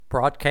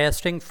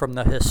Broadcasting from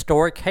the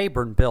historic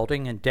Hayburn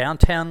Building in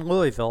downtown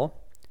Louisville,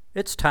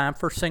 it's time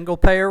for Single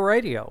Payer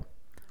Radio,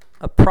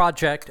 a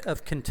project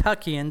of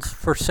Kentuckians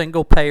for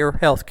Single Payer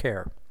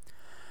Healthcare.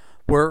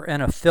 We're an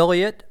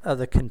affiliate of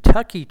the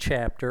Kentucky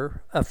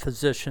chapter of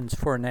Physicians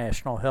for a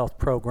National Health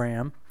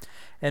Program,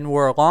 and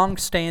we're a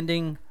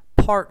long-standing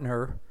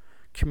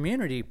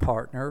community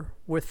partner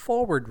with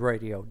Forward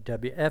Radio,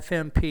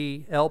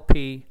 WFMP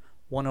LP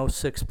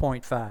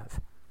 106.5.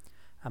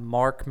 I'm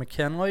Mark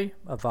McKinley,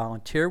 a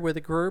volunteer with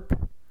the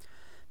group.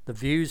 The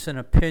views and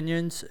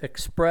opinions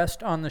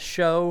expressed on the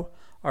show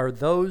are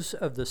those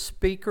of the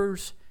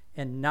speakers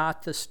and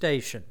not the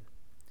station.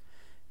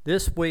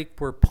 This week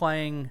we're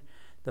playing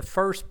the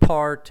first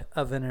part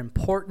of an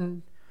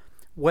important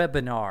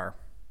webinar.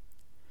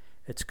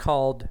 It's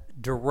called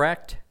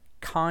Direct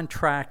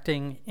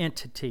Contracting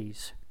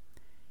Entities,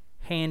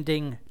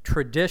 Handing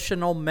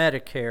Traditional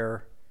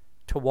Medicare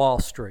to Wall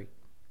Street.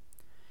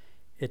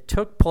 It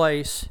took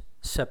place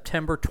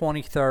September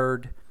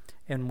 23rd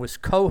and was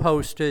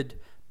co-hosted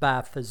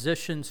by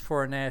Physicians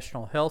for a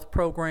National Health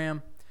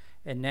Program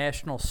and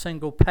National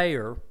Single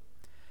Payer,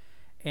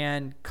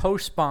 and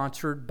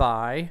co-sponsored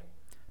by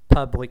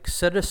Public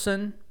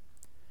Citizen,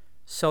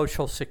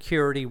 Social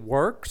Security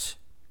Works,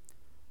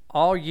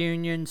 All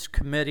Unions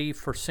Committee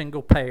for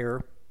Single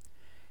Payer,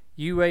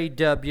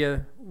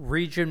 UAW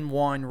Region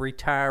 1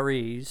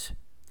 Retirees,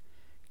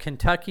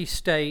 Kentucky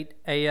State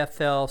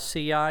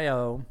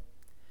AFL-CIO,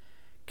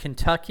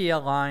 Kentucky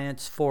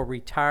Alliance for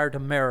Retired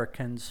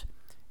Americans,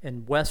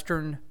 and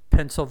Western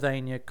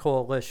Pennsylvania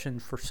Coalition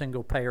for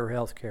Single Payer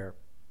Healthcare.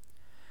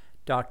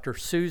 Dr.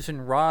 Susan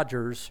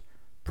Rogers,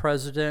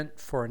 President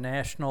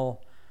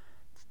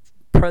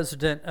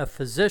of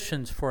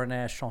Physicians for a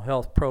National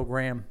Health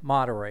Program,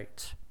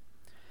 moderates.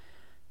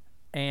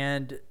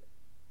 And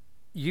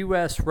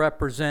U.S.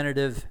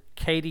 Representative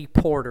Katie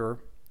Porter,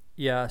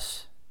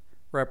 yes,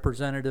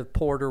 Representative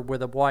Porter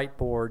with a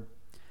whiteboard,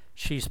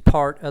 she's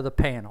part of the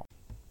panel.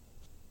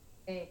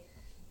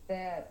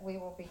 That we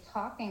will be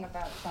talking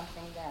about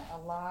something that a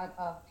lot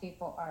of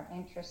people are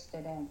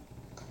interested in.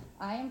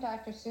 I am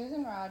Dr.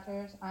 Susan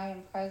Rogers. I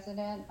am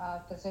President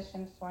of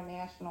Physicians for a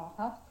National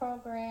Health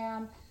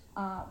Program,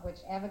 which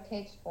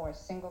advocates for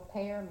single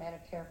payer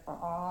Medicare for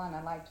all, and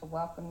I'd like to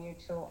welcome you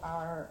to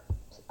our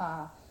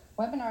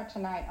webinar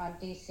tonight on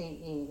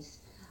DCEs.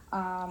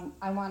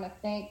 I want to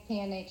thank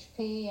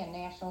PNHP and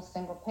National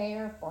Single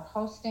Payer for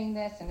hosting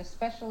this, and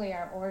especially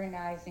our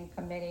organizing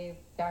committee,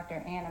 Dr.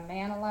 Anna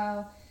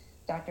Manilow,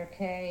 Dr.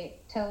 Kay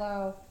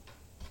Tillow,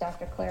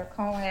 Dr. Claire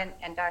Cohen,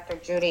 and Dr.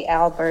 Judy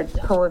Albert,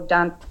 who have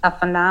done a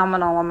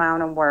phenomenal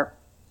amount of work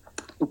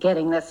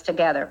getting this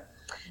together.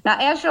 Now,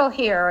 as you'll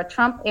hear, a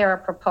Trump-era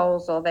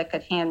proposal that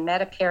could hand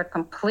Medicare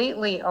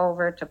completely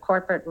over to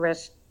corporate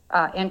risk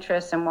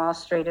interests in Wall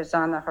Street is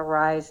on the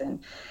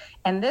horizon.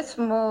 And this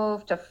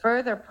move to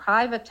further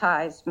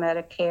privatize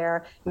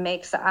Medicare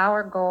makes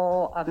our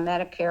goal of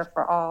Medicare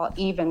for all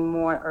even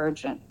more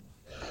urgent.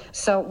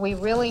 So we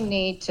really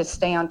need to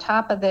stay on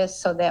top of this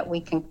so that we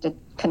can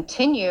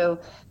continue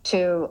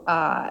to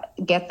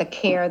get the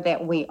care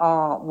that we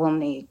all will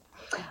need.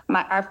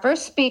 Our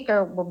first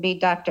speaker will be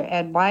Dr.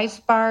 Ed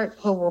Weisbart,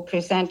 who will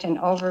present an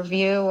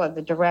overview of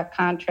the direct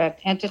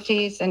contract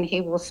entities, and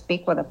he will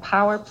speak with a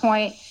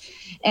PowerPoint.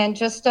 And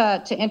just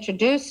to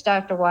introduce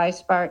Dr.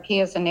 Weisbart,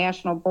 he is a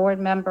national board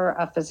member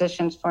of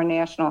Physicians for a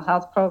National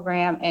Health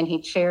Program, and he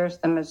chairs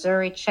the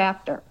Missouri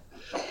chapter.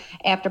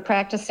 After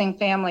practicing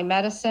family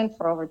medicine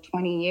for over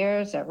 20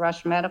 years at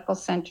Rush Medical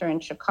Center in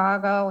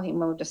Chicago, he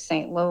moved to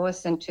St.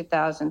 Louis in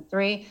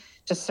 2003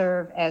 to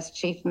serve as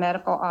Chief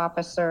Medical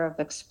Officer of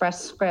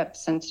Express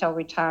Scripts until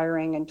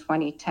retiring in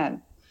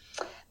 2010.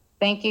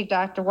 Thank you,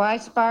 Dr.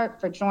 Weisbart,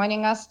 for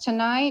joining us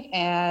tonight,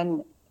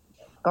 and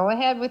go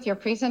ahead with your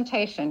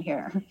presentation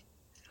here.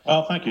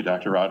 Well, thank you,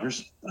 Dr.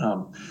 Rogers.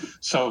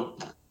 So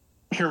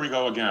here we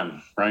go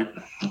again, right?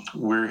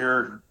 We're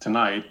here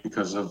tonight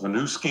because of a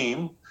new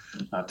scheme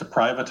to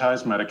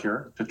privatize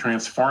Medicare, to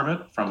transform it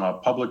from a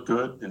public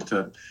good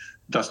into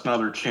just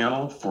another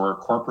channel for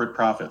corporate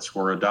profits,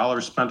 where a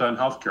dollar spent on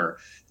healthcare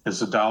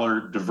is a dollar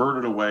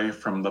diverted away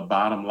from the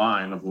bottom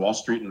line of Wall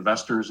Street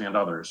investors and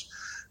others.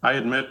 I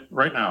admit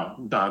right now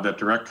that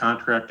direct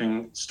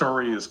contracting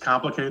story is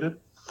complicated,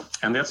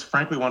 and that's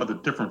frankly one of the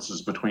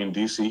differences between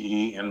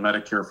DCE and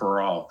Medicare for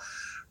all.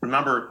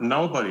 Remember,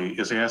 nobody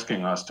is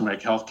asking us to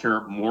make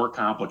healthcare more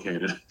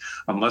complicated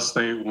unless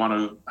they want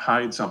to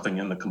hide something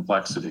in the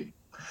complexity.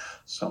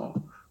 So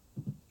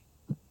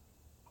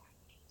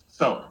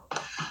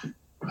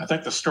I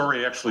think the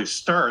story actually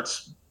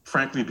starts,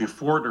 frankly,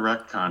 before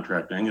direct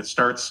contracting. It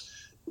starts,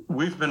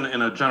 we've been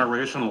in a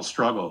generational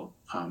struggle.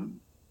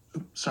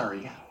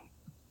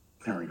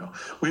 There we go.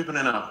 We've been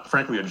in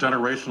frankly, a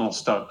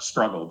generational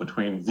struggle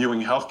between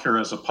viewing healthcare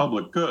as a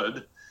public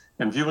good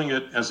and viewing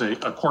it as a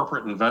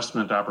corporate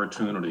investment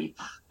opportunity.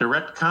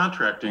 Direct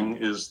contracting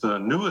is the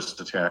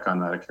newest attack on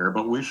Medicare,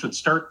 but we should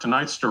start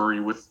tonight's story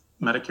with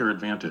Medicare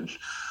Advantage.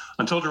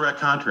 until direct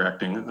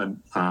contracting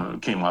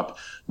came up,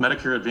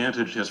 Medicare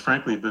Advantage has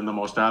frankly been the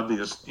most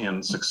obvious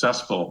and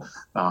successful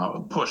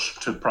push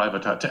to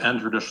privatize, to end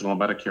traditional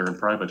Medicare and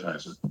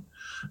privatize it.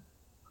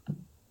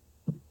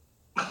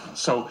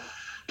 So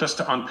just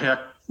to unpack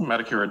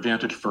Medicare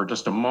Advantage for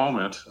just a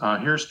moment,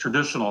 here's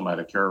traditional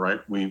Medicare, right?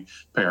 We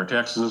pay our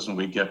taxes and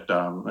we get,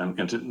 and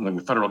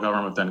the federal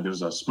government then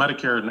gives us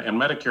Medicare,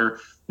 and Medicare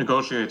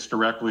negotiates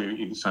directly,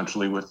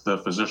 essentially, with the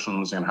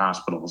physicians and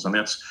hospitals. And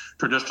that's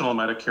traditional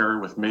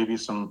Medicare with maybe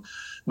some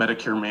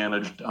Medicare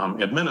managed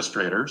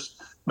administrators.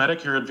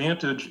 Medicare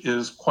Advantage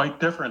is quite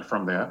different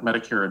from that.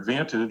 Medicare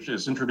Advantage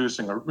is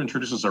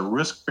introduces a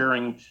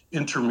risk-bearing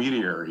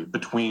intermediary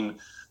between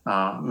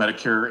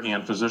Medicare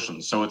and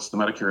physicians. So it's the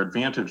Medicare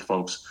Advantage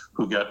folks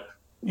who get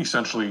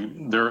essentially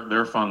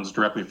their funds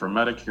directly from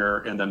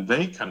Medicare, and then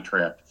they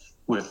contract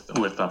with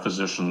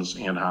physicians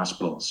and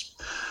hospitals.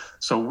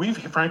 So we've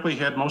frankly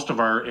had most of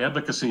our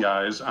advocacy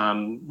eyes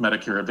on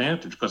Medicare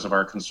Advantage because of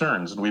our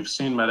concerns, and we've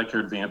seen Medicare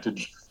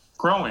Advantage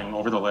growing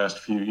over the last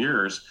few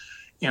years.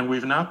 And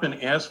we've not been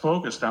as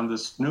focused on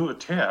this new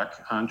attack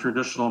on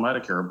traditional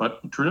Medicare,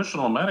 but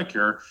traditional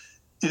Medicare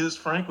is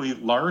frankly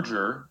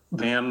larger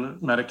than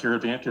Medicare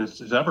Advantage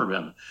has ever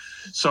been.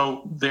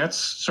 So that's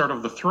sort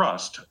of the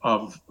thrust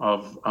of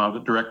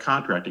the direct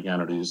contracting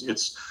entities.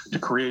 It's to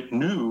create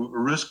new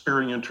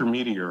risk-bearing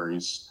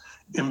intermediaries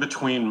in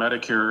between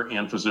Medicare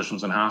and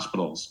physicians and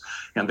hospitals.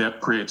 And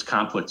that creates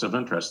conflicts of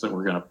interest that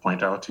we're going to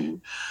point out to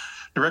you.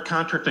 Direct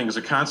contracting is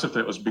a concept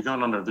that was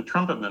begun under the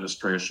Trump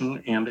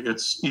administration, and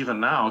it's even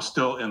now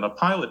still in the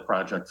pilot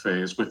project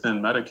phase within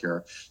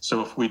Medicare.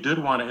 So if we did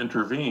want to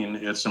intervene,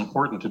 it's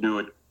important to do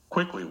it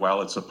quickly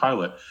while it's a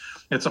pilot.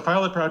 It's a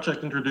pilot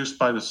project introduced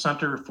by the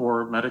Center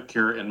for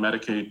Medicare and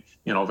Medicaid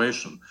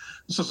Innovation.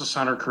 This is a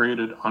center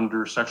created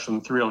under Section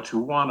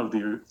 3021 of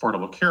the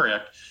Affordable Care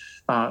Act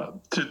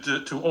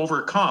to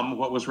overcome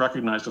what was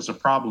recognized as a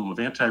problem of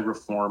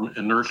anti-reform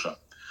inertia.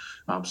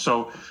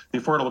 So the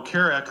Affordable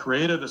Care Act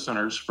created the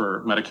Centers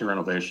for Medicare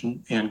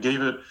Innovation and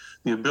gave it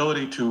the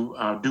ability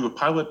to do a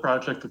pilot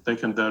project that they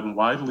can then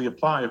widely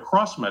apply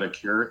across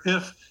Medicare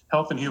if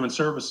Health and Human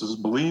Services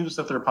believes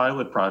that their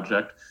pilot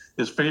project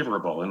is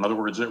favorable. In other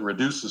words, it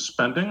reduces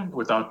spending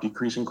without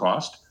decreasing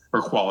cost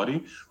or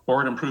quality,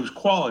 or it improves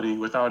quality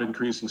without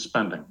increasing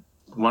spending.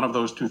 One of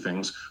those two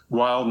things,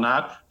 while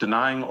not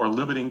denying or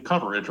limiting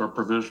coverage or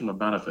provision of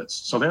benefits.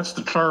 So that's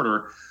the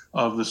charter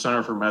of the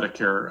Center for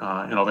Medicare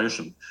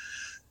Innovation.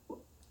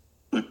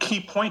 The key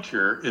point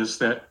here is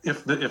that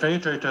if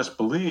HHS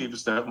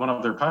believes that one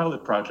of their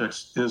pilot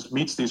projects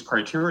meets these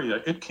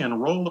criteria, it can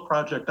roll the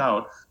project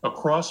out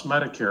across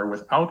Medicare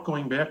without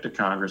going back to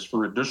Congress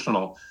for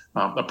additional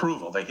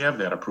approval. They have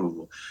that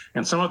approval.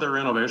 And some of their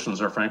innovations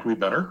are frankly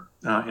better,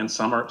 and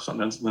some are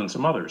than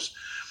some others.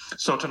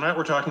 So tonight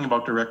we're talking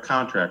about direct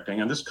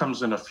contracting, and this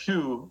comes in a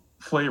few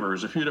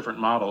flavors, a few different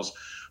models.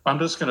 I'm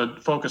just going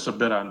to focus a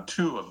bit on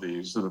two of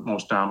these, the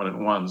most dominant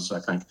ones, I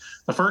think.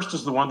 The first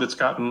is the one that's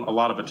gotten a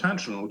lot of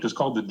attention, which is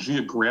called the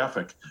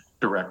geographic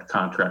direct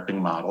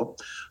contracting model,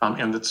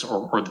 and it's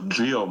or the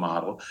GEO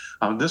model.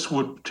 This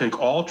would take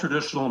all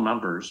traditional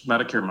members,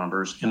 Medicare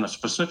members, in a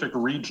specific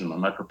region, a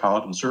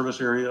metropolitan service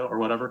area or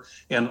whatever,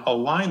 and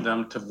align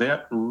them to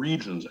that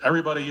region's.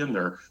 Everybody in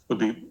there would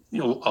be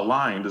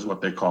aligned, is what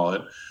they call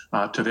it,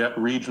 to that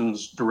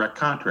region's direct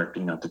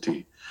contracting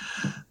entity.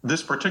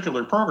 This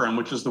particular program,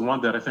 which is the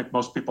one that I think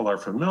most people are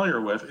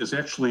familiar with, is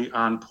actually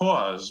on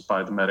pause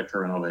by the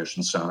Medicare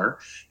Innovation Center,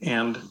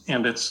 and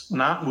it's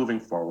not moving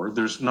forward.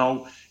 There's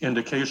no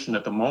indication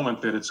at the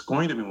moment that it's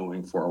going to be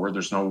moving forward.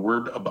 There's no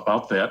word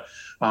about that.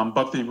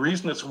 But the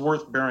reason it's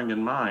worth bearing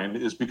in mind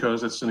is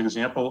because it's an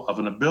example of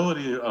an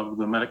ability of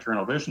the Medicare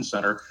Innovation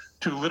Center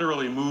to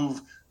literally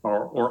move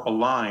or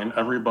align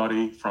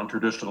everybody from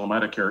traditional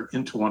Medicare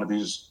into one of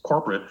these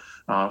corporate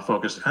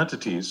focused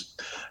entities.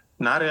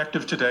 Not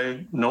active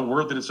today, no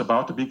word that it's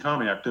about to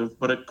become active,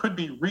 but it could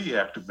be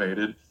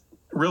reactivated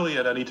really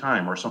at any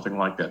time or something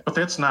like that. But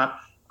that's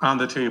not on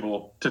the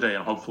table today,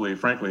 and hopefully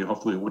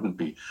it wouldn't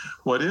be.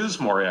 What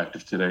is more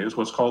active today is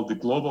what's called the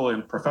Global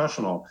and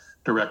Professional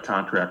Direct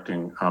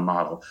Contracting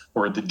Model,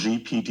 or the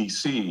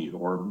GPDC,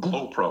 or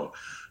GLOPRO,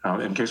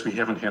 in case we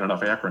haven't had enough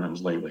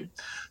acronyms lately.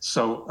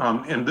 So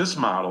in this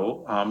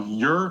model,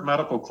 your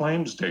medical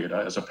claims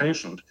data as a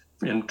patient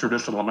in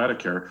traditional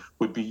Medicare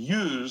would be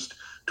used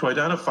to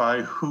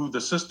identify who the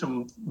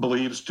system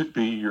believes to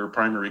be your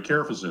primary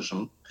care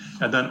physician,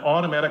 and then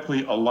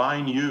automatically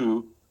align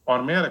you,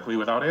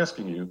 without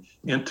asking you,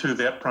 into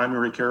that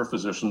primary care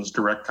physician's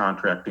direct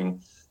contracting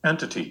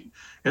entity.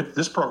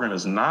 This program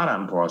is not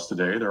on pause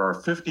today. There are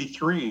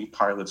 53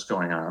 pilots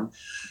going on.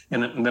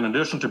 And in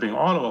addition to being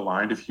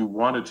auto-aligned, if you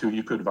wanted to,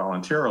 you could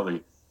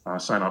voluntarily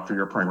sign up for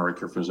your primary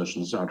care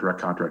physician's direct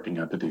contracting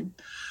entity.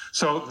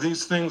 So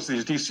these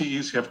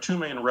DCEs have two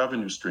main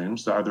revenue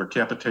streams, either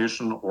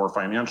capitation or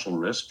financial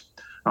risk.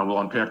 We'll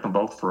unpack them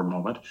both for a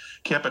moment.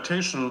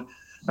 Capitation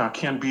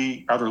can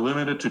be either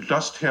limited to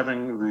just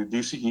having the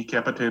DCE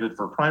capitated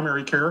for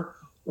primary care,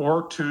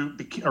 or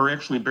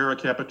actually bear a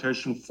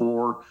capitation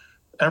for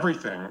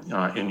everything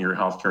in your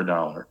healthcare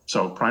dollar.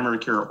 So primary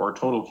care or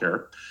total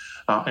care.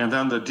 And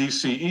then the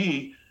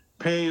DCE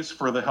pays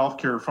for the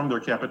healthcare from their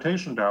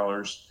capitation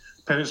dollars,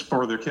 pays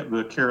for the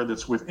care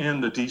that's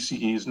within the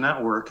DCE's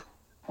network,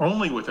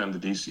 only within the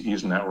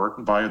DCE's network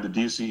via the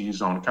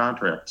DCE's own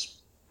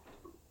contracts.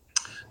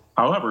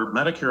 However,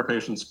 Medicare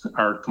patients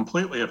are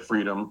completely at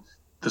freedom,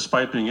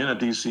 despite being in a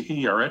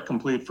DCE, are at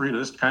complete freedom,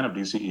 this kind of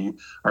DCE,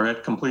 are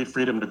at complete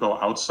freedom to go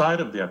outside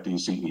of that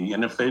DCE.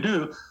 And if they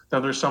do,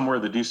 then there's somewhere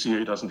the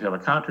DCE doesn't have a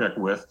contract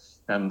with,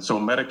 and so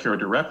Medicare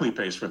directly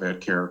pays for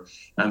that care,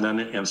 and then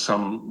in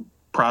some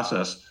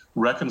process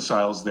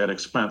reconciles that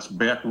expense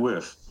back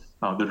with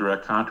the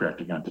direct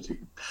contracting entity.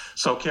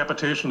 So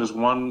capitation is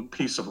one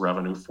piece of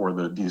revenue for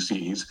the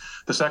DCEs.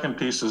 The second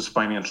piece is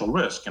financial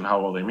risk and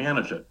how will they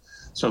manage it.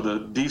 So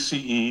the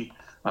DCE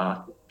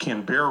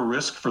can bear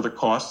risk for the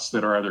costs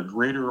that are either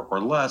greater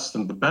or less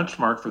than the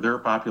benchmark for their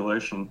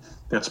population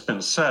that's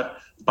been set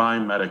by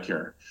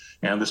Medicare.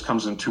 And this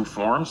comes in two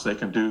forms. They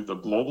can do the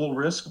global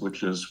risk,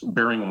 which is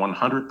bearing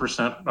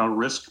 100%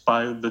 risk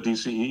by the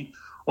DCE,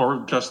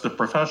 or just the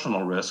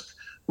professional risk,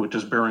 which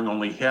is bearing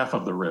only half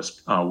of the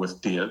risk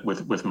with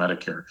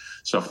Medicare.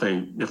 So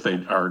if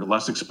they are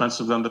less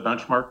expensive than the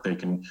benchmark, they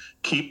can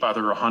keep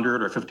either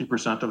 100 or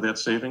 50% of that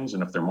savings,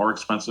 and if they're more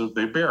expensive,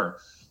 they bear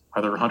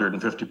either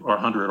 150 or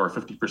 100 or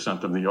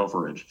 50% of the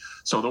overage.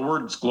 So the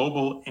words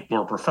global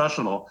or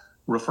professional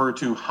refer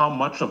to how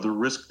much of the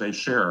risk they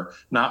share,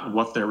 not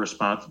what they're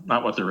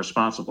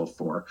responsible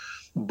for.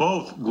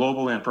 Both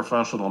global and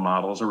professional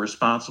models are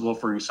responsible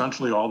for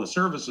essentially all the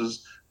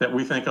services that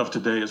we think of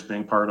today as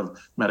being part of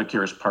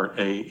Medicare's Part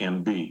A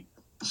and B.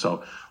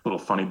 So a little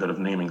funny bit of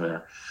naming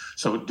there.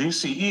 So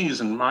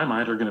DCEs, in my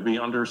mind, are going to be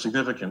under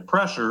significant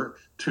pressure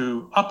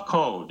to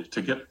upcode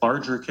to get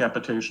larger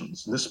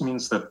capitations. This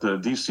means that the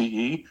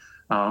DCE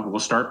will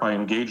start by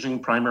engaging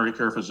primary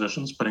care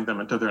physicians, putting them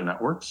into their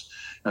networks,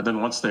 and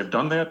then once they've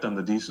done that, then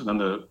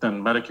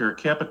Medicare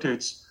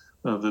capitates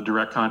the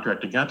direct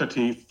contracting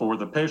entity for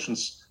the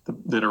patients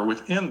that are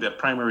within that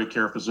primary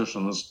care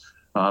physician's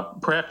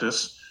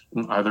practice,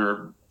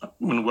 either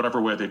in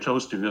whatever way they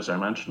chose to, as I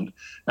mentioned.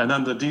 And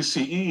then the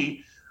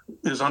DCE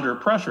is under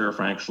pressure,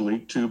 frankly,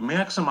 to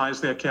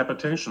maximize that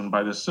capitation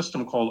by this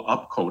system called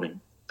upcoding.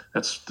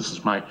 This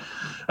is my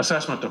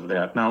assessment of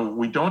that. Now,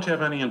 we don't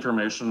have any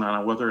information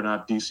on whether or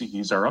not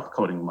DCEs are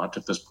upcoding much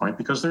at this point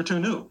because they're too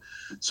new.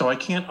 So I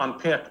can't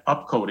unpack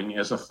upcoding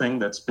as a thing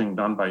that's being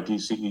done by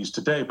DCEs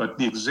today, but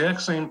the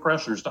exact same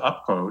pressures to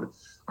upcode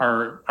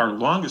are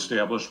long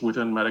established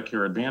within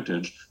Medicare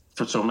Advantage,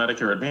 so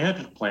Medicare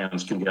Advantage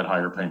plans can get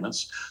higher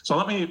payments. So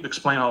let me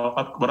explain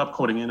what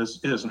upcoding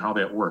is and how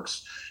that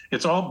works.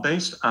 It's all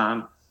based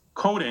on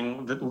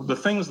coding the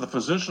things the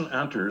physician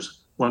enters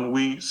when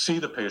we see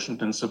the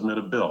patient and submit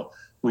a bill.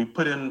 We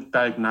put in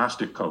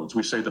diagnostic codes.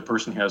 We say the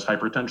person has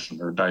hypertension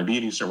or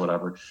diabetes or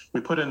whatever. We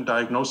put in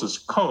diagnosis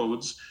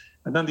codes,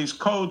 and then these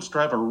codes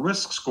drive a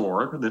risk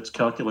score that's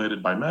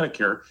calculated by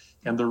Medicare,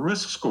 and the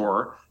risk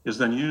score is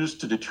then used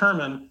to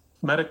determine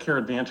Medicare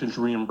Advantage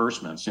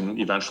reimbursements and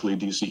eventually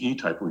DCE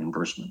type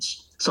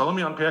reimbursements. So let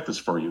me unpack this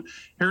for you.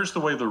 Here's the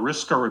way the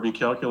risk score would be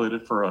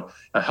calculated for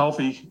a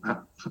healthy,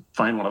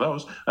 find one of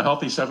those, a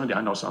healthy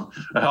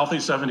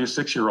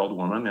 76-year-old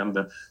woman, and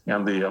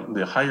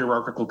the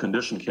hierarchical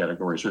condition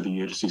categories, or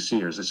the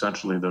HCC, is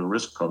essentially the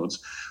risk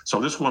codes. So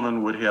this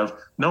woman would have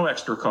no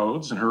extra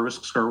codes, and her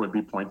risk score would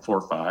be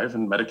 0.45,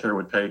 and Medicare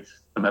would pay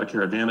the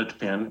Medicare Advantage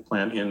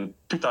plan in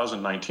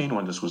 2019,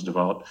 when this was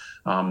developed,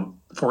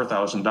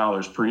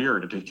 $4,000 per year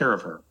to take care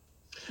of her.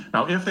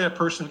 Now, if that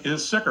person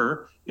is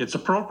sicker, it's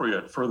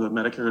appropriate for the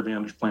Medicare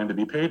Advantage plan to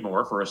be paid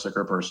more for a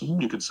sicker person,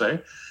 you could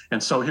say.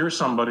 And so here's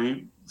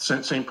somebody,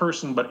 same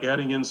person, but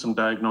adding in some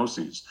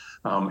diagnoses.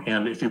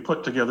 And if you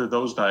put together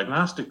those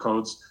diagnostic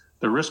codes,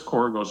 the risk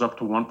score goes up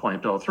to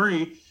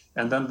 1.03,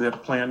 and then the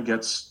plan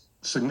gets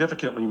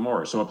significantly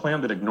more. So a plan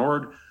that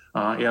ignored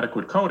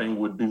adequate coding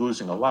would be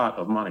losing a lot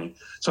of money.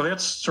 So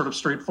that's sort of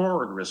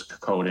straightforward risk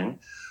coding,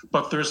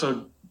 but there's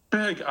a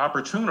big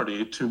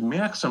opportunity to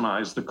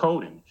maximize the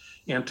coding.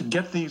 And to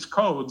get these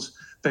codes,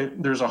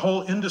 there's a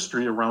whole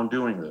industry around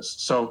doing this.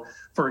 So,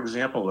 for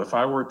example, if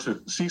I were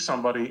to see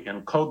somebody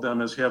and code them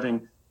as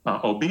having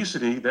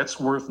obesity, that's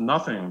worth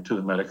nothing to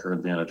the Medicare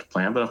Advantage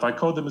plan. But if I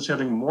code them as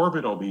having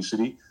morbid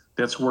obesity,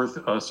 that's worth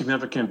a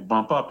significant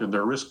bump up in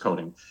their risk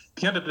coding.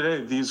 At the end of the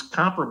day, these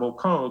comparable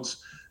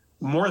codes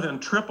more than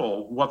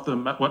triple what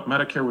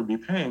Medicare would be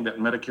paying that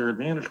Medicare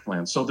Advantage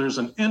plan. So there's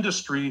an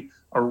industry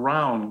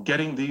around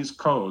getting these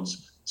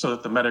codes so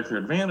that the Medicare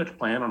Advantage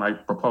plan, and I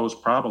propose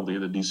probably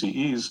the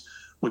DCEs,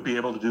 would be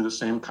able to do the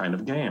same kind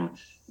of game.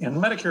 And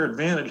Medicare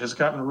Advantage has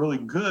gotten really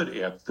good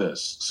at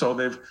this. So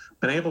they've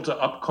been able to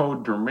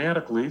upcode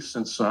dramatically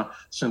since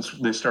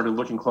they started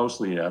looking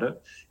closely at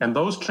it. And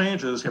those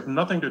changes have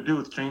nothing to do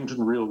with change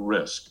in real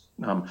risk.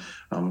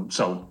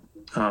 So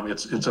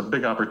It's a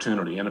big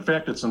opportunity. And in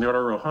fact, it's in the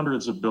order of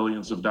hundreds of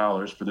billions of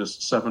dollars for this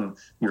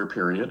 7-year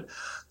period.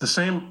 The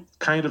same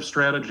kind of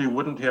strategy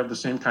wouldn't have the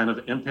same kind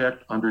of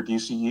impact under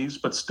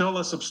DCEs, but still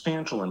a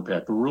substantial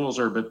impact. The rules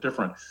are a bit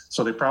different,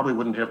 so they probably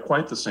wouldn't have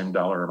quite the same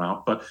dollar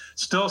amount, but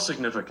still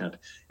significant.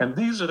 And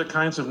these are the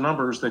kinds of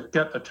numbers that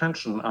get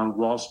attention on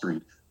Wall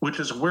Street, which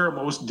is where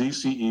most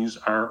DCEs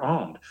are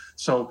owned.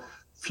 So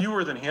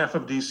fewer than half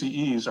of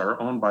DCEs are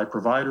owned by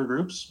provider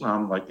groups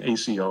like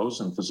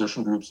ACOs and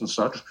physician groups and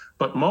such,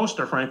 but most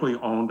are frankly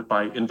owned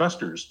by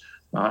investors,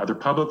 either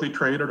publicly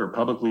traded or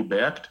publicly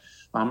backed.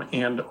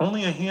 And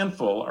only a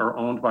handful are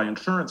owned by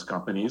insurance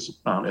companies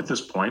at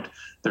this point.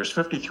 There's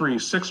 53,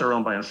 6 are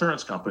owned by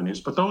insurance companies,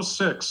 but those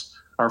 6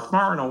 are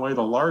far and away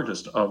the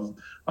largest of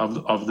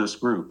this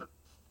group.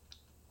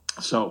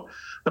 So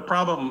the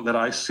problem that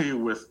I see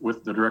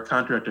with the direct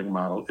contracting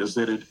model is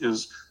that it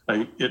is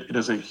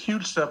a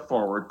huge step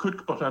forward,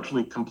 could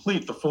potentially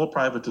complete the full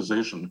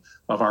privatization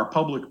of our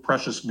public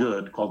precious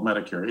good called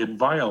Medicare. It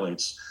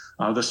violates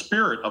the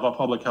spirit of a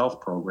public health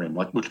program,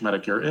 like which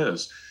Medicare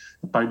is,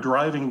 by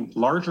driving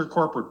larger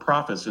corporate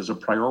profits as a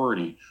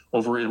priority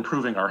over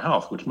improving our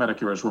health, which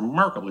Medicare is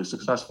remarkably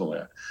successful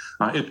at.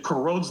 It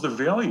corrodes the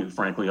value,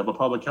 frankly, of a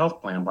public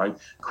health plan by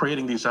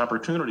creating these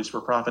opportunities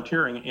for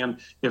profiteering. And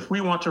if we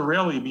want to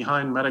rally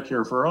behind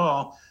Medicare for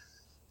all,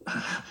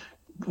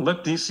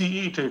 let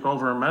DCE take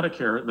over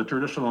Medicare, the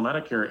traditional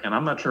Medicare, and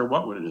I'm not sure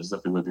what it is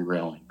that we would be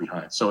rallying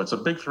behind. So it's a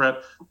big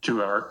threat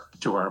to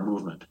our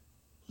movement.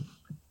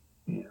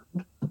 And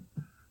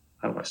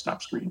how do I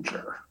stop screen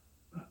share?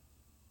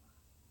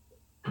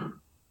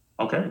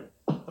 Okay,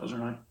 those are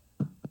mine.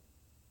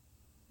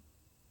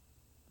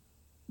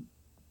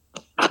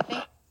 Thank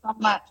you so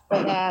much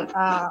for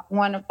that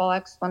wonderful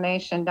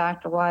explanation,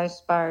 Dr.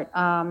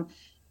 Weisbart.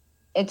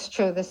 It's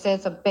true, this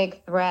is a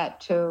big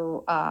threat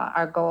to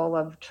our goal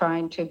of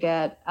trying to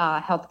get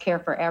health care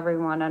for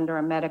everyone under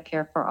a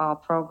Medicare for All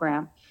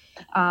program.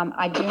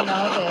 I do know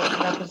that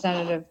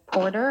Representative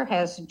Porter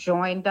has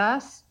joined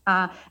us.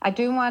 I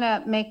do want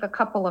to make a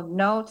couple of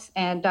notes,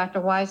 and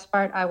Dr.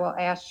 Weisbart, I will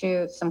ask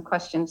you some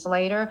questions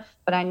later,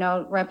 but I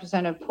know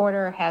Representative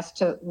Porter has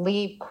to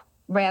leave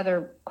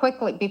rather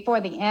quickly before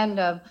the end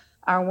of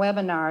our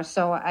webinar,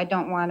 so I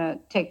don't want to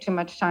take too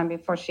much time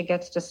before she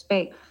gets to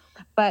speak.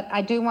 But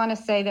I do want to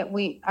say that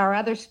our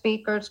other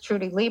speakers,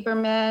 Trudy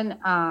Lieberman,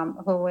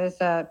 who is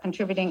a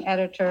contributing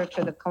editor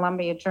to the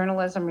Columbia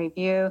Journalism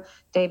Review,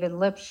 David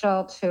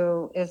Lipschultz,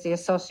 who is the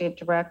Associate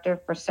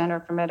Director for Center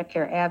for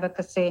Medicare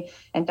Advocacy,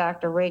 and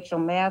Dr. Rachel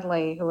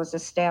Madley, who is a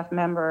staff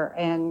member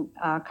in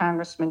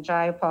Congressman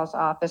Jayapal's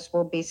office,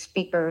 will be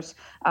speakers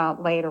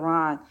later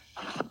on.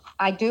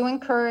 I do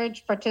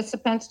encourage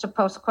participants to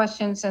post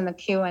questions in the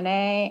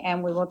Q&A,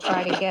 and we will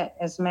try to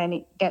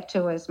get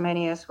to as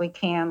many as we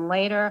can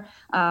later.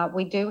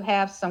 We do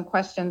have some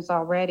questions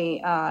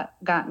already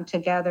gotten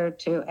together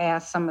to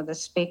ask some of the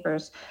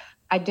speakers.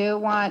 I do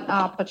want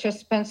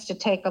participants to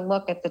take a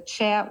look at the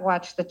chat,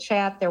 watch the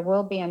chat. There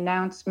will be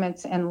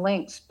announcements and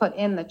links put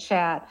in the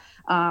chat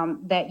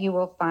that you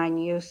will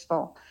find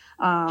useful.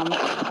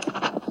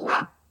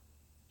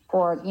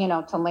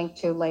 To link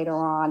to later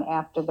on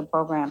after the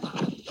program.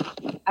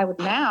 I would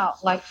now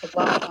like to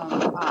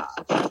welcome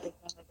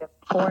Representative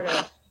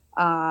Porter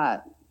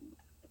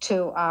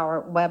to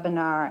our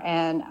webinar,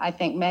 and I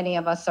think many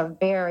of us are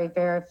very,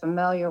 very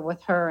familiar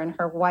with her and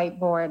her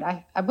whiteboard.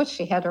 I wish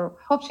she had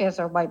hope she has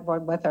her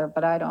whiteboard with her,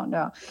 but I don't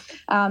know.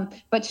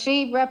 But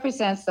she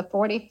represents the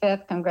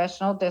 45th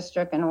Congressional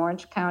District in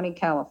Orange County,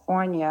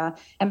 California.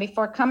 And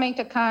before coming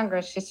to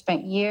Congress, she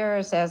spent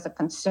years as a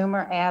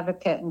consumer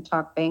advocate and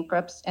taught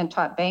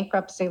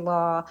bankruptcy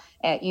law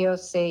at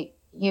UC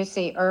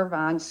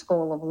Irvine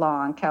School of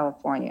Law in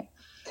California.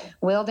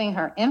 Wielding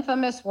her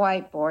infamous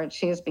whiteboard,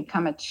 she has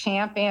become a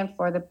champion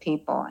for the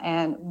people,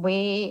 and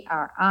we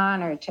are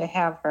honored to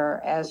have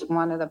her as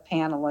one of the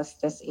panelists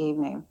this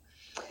evening.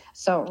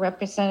 So,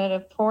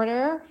 Representative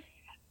Porter,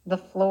 the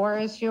floor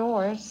is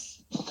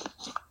yours.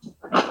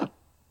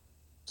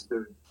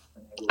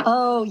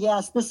 Oh,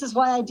 yes, this is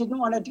why I didn't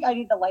want to I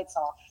need the lights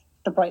off,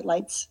 the bright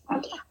lights.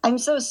 I'm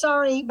so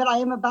sorry, but I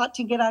am about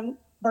to get on.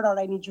 Bernard,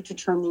 I need you to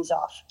turn these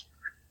off.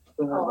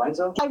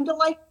 I'm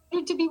delighted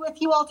to be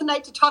with you all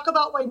tonight to talk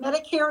about why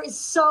Medicare is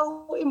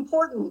so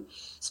important.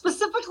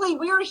 Specifically,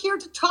 we are here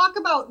to talk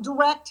about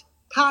direct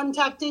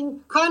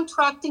contracting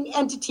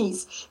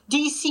entities,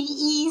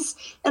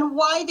 DCEs, and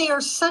why they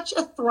are such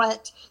a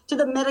threat to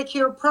the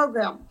Medicare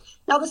program.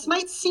 Now, this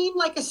might seem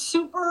like a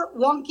super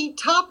wonky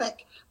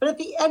topic, but at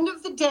the end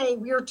of the day,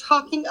 we are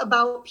talking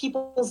about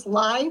people's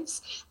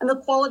lives and the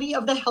quality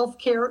of the health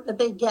care that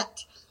they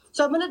get.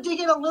 So I'm going to dig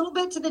in a little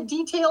bit to the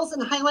details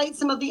and highlight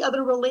some of the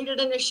other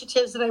related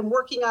initiatives that I'm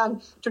working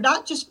on to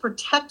not just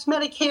protect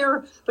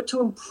Medicare, but to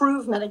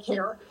improve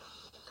Medicare.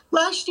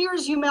 Last year,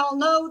 as you all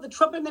know, the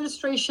Trump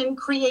administration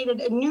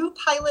created a new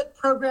pilot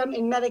program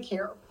in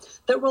Medicare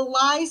that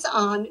relies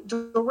on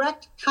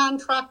direct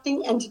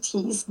contracting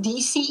entities,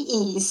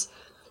 DCEs,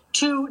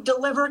 to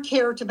deliver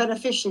care to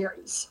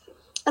beneficiaries.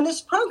 And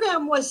this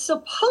program was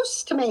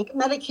supposed to make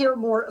Medicare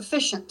more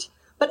efficient,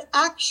 but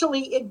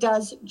actually it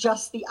does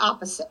just the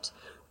opposite.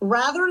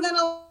 Rather than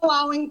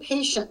allowing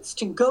patients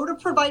to go to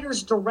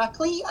providers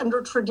directly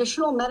under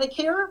traditional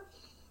Medicare,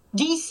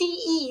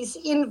 DCEs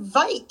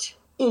invite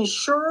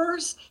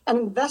insurers and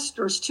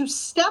investors to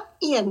step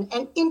in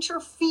and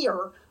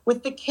interfere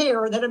with the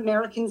care that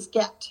Americans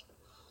get.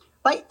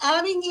 By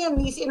adding in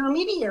these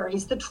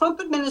intermediaries, the Trump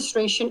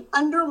administration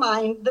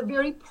undermined the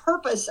very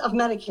purpose of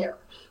Medicare,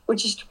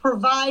 which is to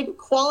provide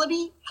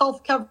quality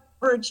health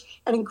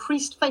coverage and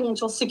increased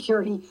financial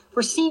security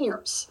for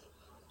seniors.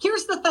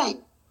 Here's the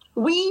thing.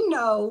 We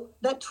know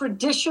that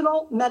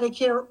traditional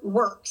Medicare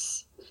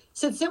works.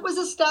 Since it was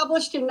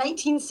established in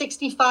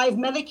 1965,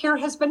 Medicare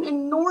has been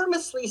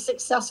enormously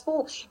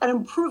successful at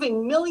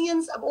improving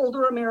millions of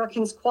older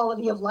Americans'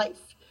 quality of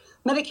life.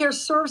 Medicare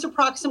serves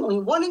approximately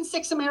 1 in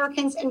 6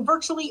 Americans and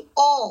virtually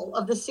all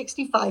of the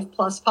 65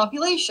 plus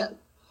population.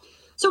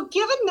 So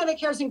given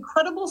Medicare's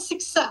incredible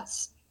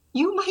success,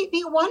 you might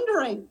be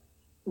wondering,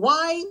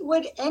 why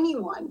would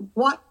anyone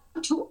want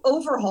to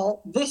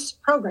overhaul this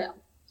program?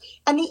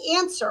 And the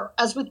answer,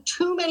 as with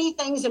too many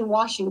things in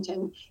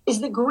Washington, is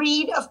the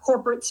greed of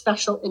corporate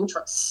special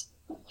interests.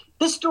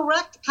 This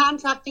direct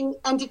contracting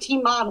entity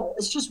model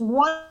is just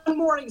one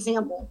more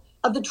example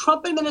of the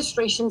Trump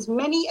administration's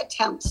many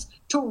attempts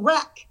to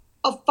wreck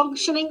a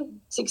functioning,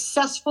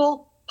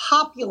 successful,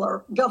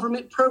 popular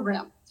government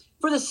program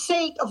for the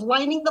sake of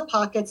lining the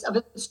pockets of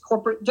its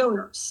corporate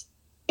donors.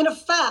 In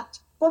effect,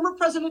 former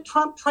President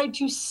Trump tried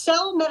to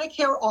sell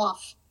Medicare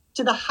off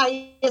to the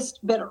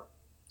highest bidder.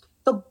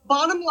 The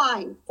bottom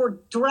line for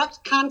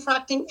direct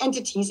contracting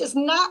entities is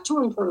not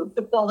to improve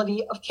the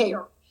quality of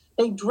care.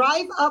 They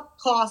drive up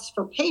costs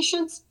for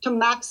patients to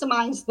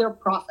maximize their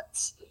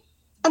profits.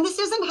 And this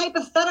isn't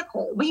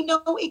hypothetical. We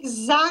know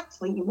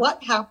exactly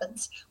what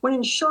happens when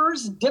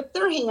insurers dip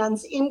their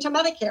hands into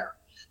Medicare,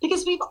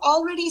 because we've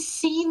already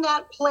seen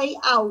that play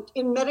out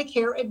in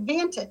Medicare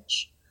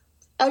Advantage.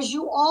 As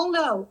you all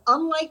know,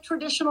 unlike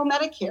traditional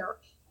Medicare,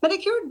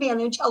 Medicare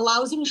Advantage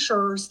allows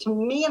insurers to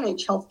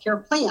manage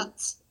healthcare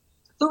plans.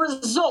 The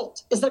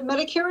result is that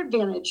Medicare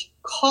Advantage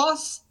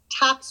costs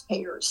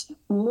taxpayers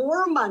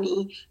more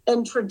money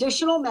than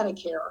traditional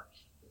Medicare,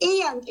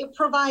 and it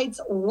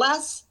provides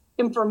less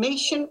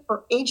information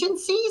for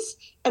agencies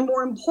and,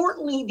 more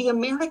importantly, the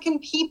American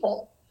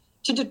people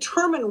to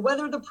determine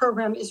whether the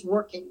program is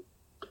working.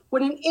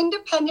 When an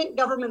independent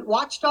government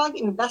watchdog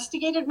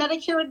investigated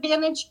Medicare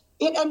Advantage,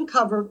 it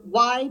uncovered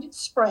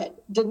widespread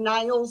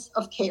denials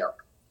of care.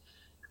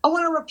 I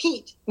want to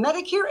repeat,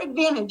 Medicare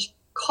Advantage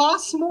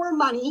costs more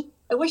money.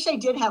 I wish I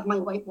did have my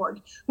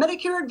whiteboard.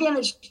 Medicare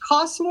Advantage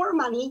costs more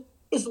money,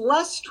 is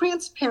less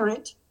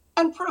transparent,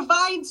 and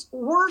provides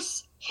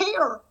worse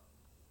care.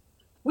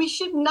 We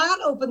should not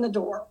open the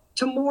door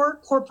to more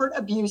corporate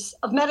abuse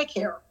of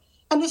Medicare.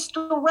 And this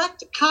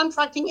direct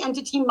contracting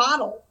entity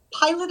model,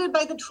 piloted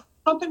by the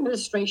Trump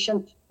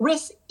administration,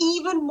 risks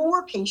even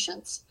more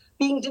patients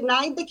being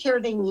denied the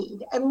care they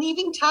need and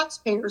leaving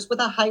taxpayers with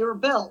a higher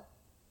bill.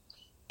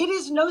 It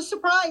is no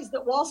surprise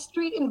that Wall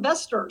Street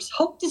investors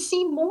hope to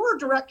see more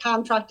direct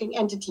contracting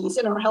entities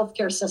in our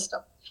healthcare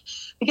system,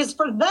 because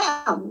for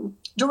them,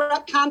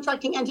 direct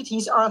contracting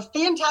entities are a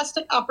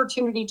fantastic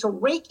opportunity to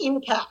rake in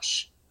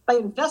cash by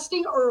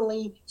investing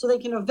early so they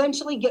can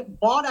eventually get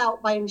bought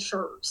out by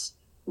insurers.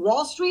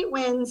 Wall Street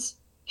wins,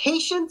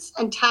 patients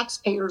and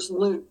taxpayers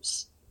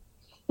lose.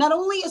 Not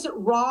only is it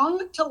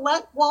wrong to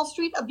let Wall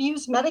Street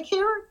abuse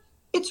Medicare,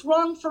 it's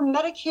wrong for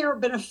Medicare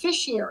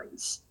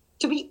beneficiaries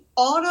to be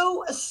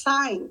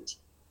auto-assigned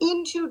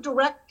into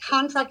direct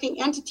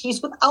contracting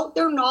entities without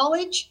their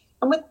knowledge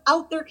and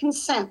without their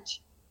consent.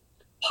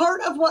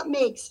 Part of what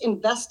makes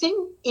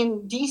investing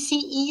in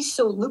DCE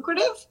so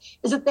lucrative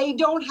is that they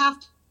don't have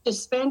to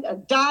spend a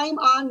dime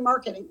on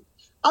marketing,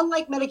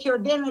 unlike Medicare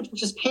Advantage,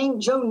 which is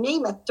paying Joe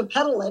Namath to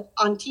peddle it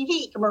on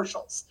TV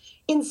commercials.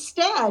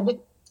 Instead,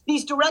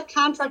 these direct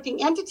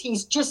contracting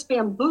entities just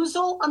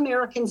bamboozle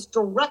Americans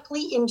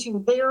directly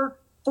into their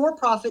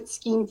for-profit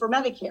scheme for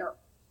Medicare.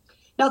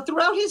 Now,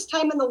 throughout his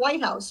time in the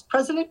White House,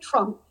 President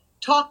Trump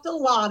talked a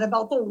lot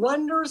about the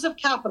wonders of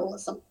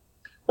capitalism.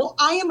 Well,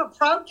 I am a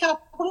proud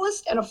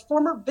capitalist and a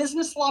former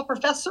business law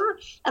professor,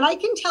 and I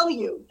can tell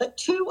you that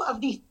two of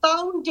the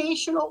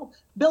foundational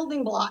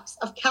building blocks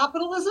of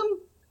capitalism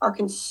are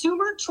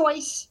consumer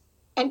choice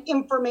and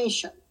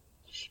information.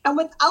 And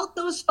without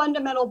those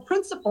fundamental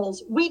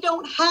principles, we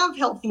don't have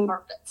healthy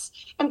markets,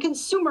 and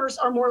consumers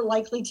are more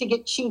likely to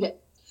get cheated.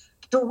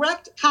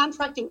 Direct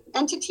contracting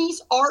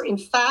entities are, in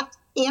fact,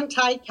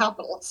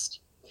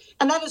 anti-capitalist.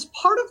 And that is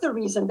part of the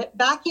reason that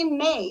back in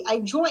May, I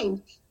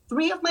joined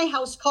 3 of my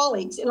House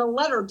colleagues in a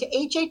letter to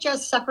HHS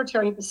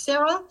Secretary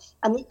Becerra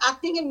and the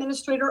acting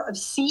administrator of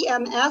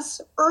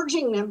CMS,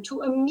 urging them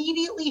to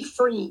immediately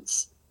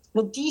freeze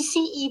the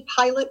DCE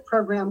pilot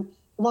program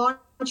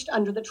launched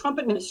under the Trump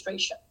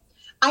administration.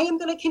 I am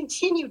going to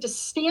continue to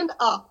stand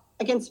up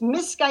against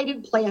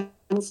misguided plans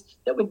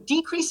that would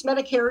decrease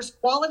Medicare's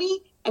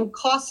quality and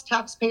cost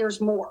taxpayers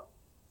more.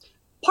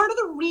 Part of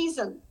the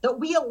reason that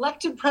we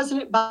elected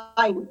President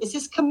Biden is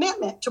his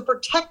commitment to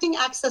protecting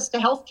access to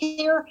health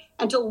care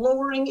and to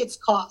lowering its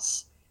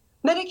costs.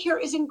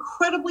 Medicare is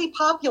incredibly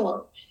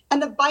popular,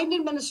 and the Biden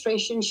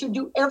administration should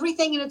do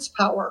everything in its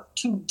power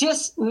to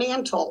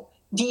dismantle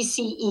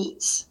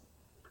DCEs.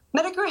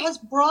 Medicare has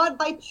broad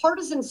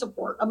bipartisan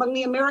support among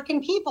the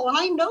American people, and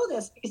I know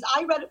this because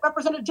I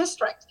represent a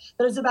district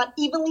that is about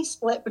evenly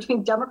split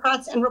between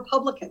Democrats and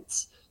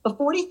Republicans. The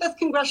 45th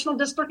Congressional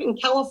District in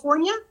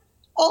California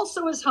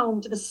also is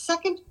home to the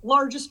second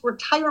largest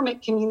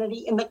retirement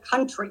community in the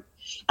country.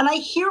 And I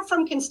hear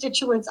from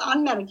constituents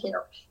on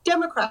Medicare,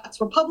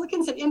 Democrats,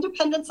 Republicans, and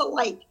independents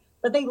alike,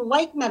 that they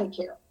like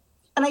Medicare.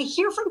 And I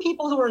hear from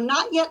people who are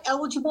not yet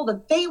eligible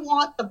that they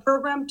want the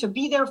program to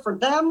be there for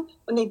them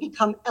when they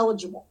become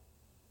eligible.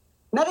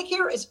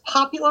 Medicare is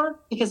popular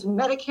because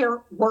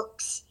Medicare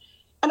works.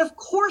 And of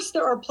course,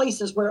 there are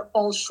places where it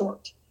falls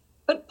short.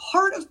 But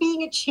part of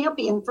being a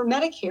champion for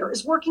Medicare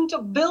is working to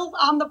build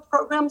on the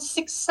program's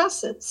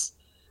successes.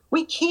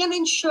 We can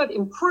and should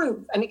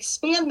improve and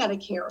expand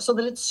Medicare so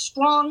that it's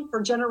strong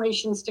for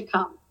generations to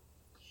come.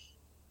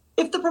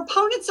 If the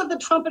proponents of the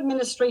Trump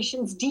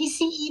administration's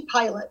DCE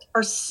pilot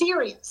are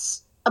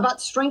serious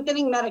about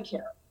strengthening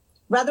Medicare,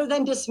 rather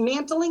than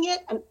dismantling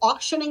it and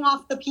auctioning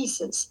off the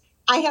pieces,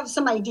 I have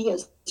some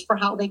ideas for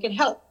how they could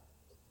help.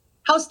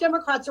 House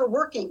Democrats are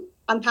working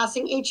on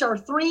passing H.R.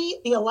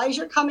 3, the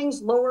Elijah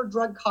Cummings Lower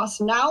Drug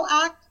Costs Now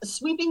Act, a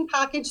sweeping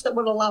package that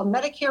would allow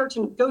Medicare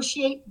to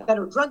negotiate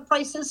better drug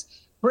prices,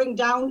 bring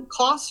down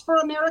costs for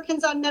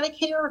Americans on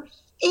Medicare,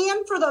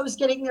 and for those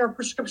getting their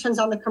prescriptions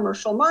on the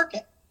commercial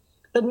market.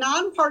 The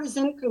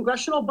nonpartisan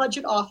Congressional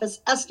Budget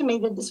Office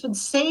estimated this would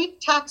save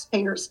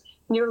taxpayers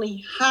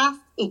nearly $500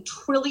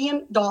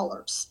 billion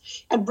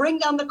and bring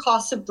down the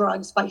cost of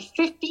drugs by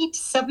 50 to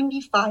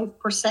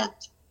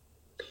 75%.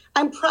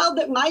 I'm proud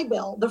that my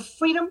bill, the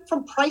Freedom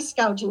from Price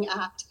Gouging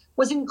Act,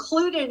 was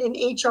included in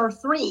H.R.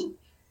 3.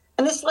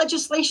 And this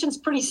legislation is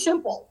pretty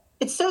simple.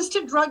 It says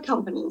to drug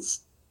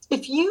companies,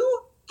 if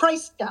you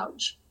price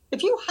gouge,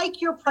 if you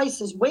hike your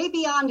prices way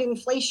beyond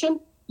inflation,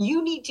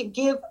 you need to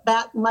give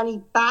that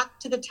money back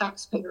to the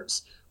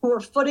taxpayers who are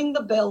footing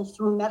the bill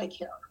through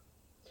Medicare.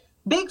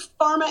 Big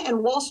pharma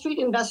and Wall Street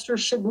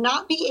investors should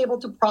not be able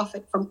to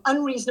profit from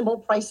unreasonable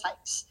price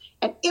hikes.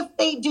 And if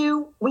they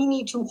do, we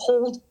need to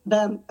hold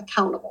them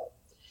accountable.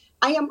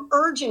 I am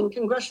urging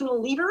congressional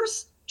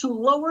leaders to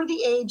lower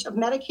the age of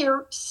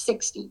Medicare to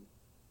 60.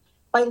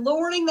 By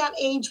lowering that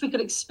age, we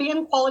could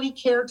expand quality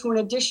care to an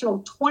additional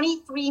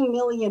 23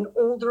 million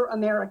older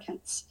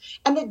Americans.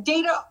 And the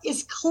data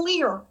is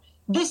clear.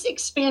 This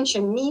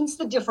expansion means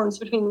the difference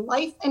between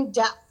life and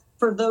death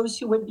for those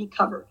who would be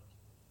covered.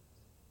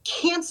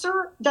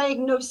 Cancer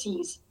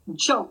diagnoses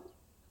jump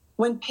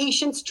when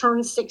patients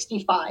turn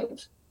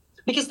 65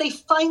 because they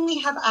finally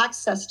have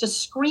access to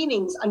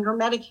screenings under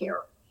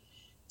Medicare.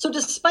 So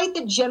despite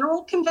the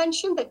general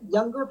convention that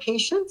younger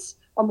patients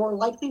are more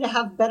likely to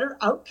have better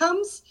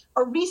outcomes,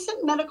 a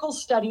recent medical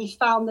study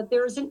found that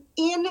there is an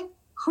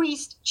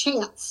increased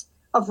chance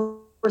of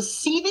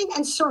receiving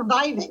and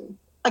surviving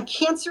a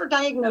cancer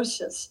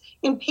diagnosis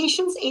in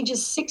patients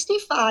ages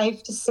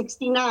 65 to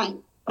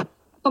 69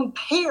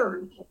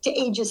 compared to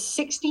ages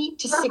 60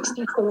 to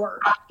 64.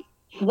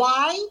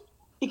 Why?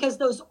 Because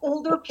those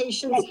older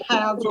patients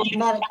have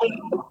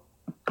Medicare.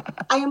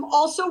 I am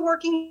also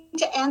working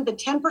to end the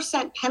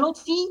 10%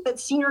 penalty that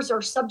seniors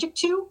are subject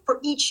to for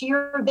each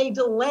year they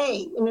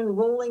delay in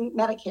enrolling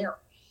Medicare.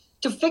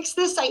 To fix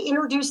this, I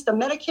introduced the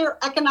Medicare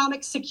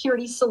Economic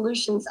Security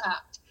Solutions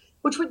Act,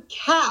 which would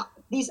cap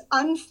these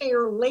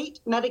unfair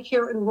late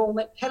Medicare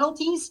enrollment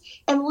penalties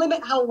and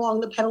limit how long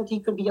the penalty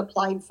could be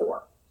applied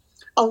for.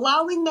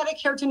 Allowing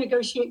Medicare to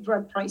negotiate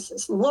drug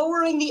prices,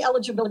 lowering the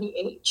eligibility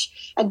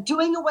age, and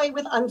doing away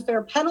with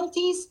unfair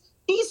penalties,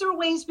 these are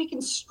ways we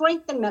can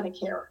strengthen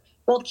Medicare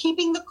while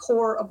keeping the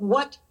core of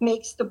what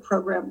makes the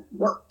program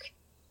work.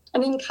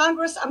 And in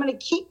Congress, I'm going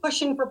to keep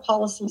pushing for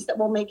policies that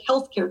will make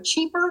healthcare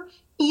cheaper,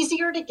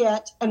 easier to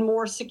get, and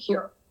more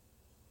secure.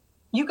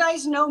 You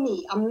guys know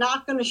me. I'm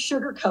not going to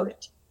sugarcoat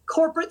it.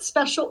 Corporate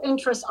special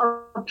interests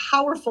are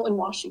powerful in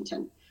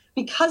Washington.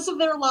 Because of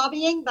their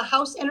lobbying, the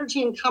House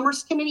Energy and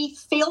Commerce Committee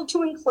failed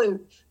to include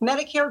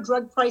Medicare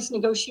drug price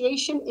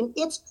negotiation in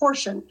its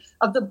portion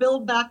of the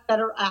Build Back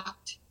Better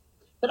Act.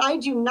 But I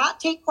do not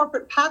take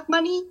corporate PAC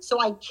money,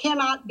 so I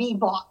cannot be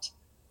bought.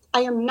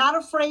 I am not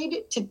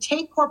afraid to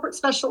take corporate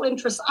special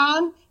interests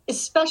on,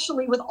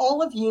 especially with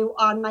all of you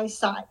on my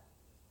side.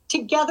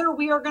 Together,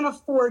 we are going to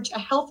forge a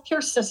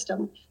healthcare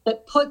system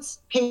that puts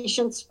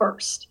patients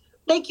first.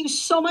 Thank you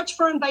so much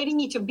for inviting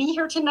me to be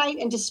here tonight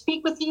and to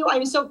speak with you. I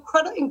am so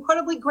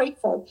incredibly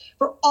grateful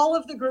for all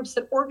of the groups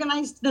that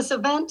organized this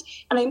event,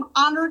 and I'm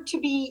honored to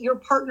be your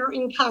partner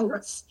in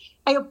Congress.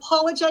 I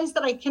apologize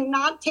that I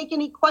cannot take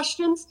any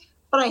questions,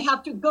 but I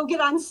have to go get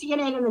on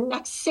CNN in the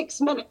next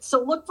 6 minutes.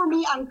 So look for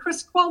me on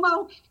Chris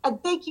Cuomo,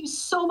 and thank you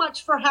so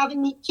much for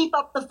having me. Keep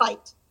up the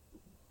fight.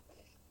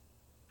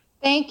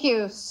 Thank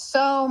you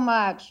so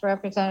much,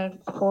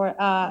 Representative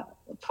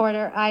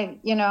Porter, I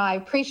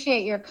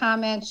appreciate your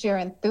comments, your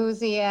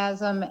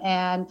enthusiasm,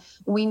 and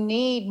we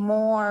need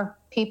more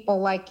people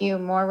like you,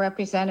 more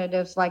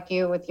representatives like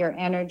you with your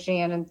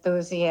energy and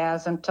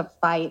enthusiasm to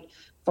fight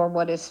for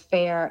what is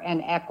fair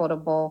and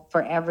equitable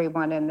for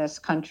everyone in this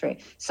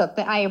country. So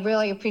I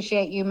really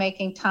appreciate you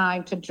making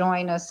time to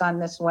join us on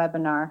this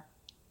webinar.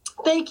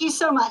 Thank you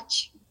so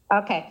much.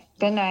 Okay,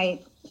 good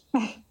night.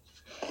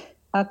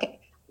 Okay.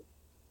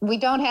 We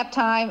don't have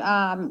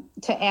time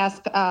to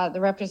ask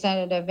the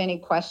representative any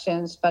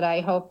questions, but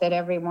I hope that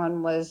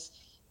everyone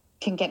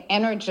can get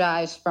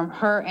energized from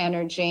her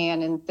energy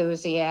and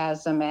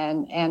enthusiasm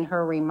and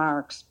her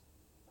remarks.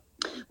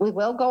 We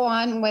will go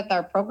on with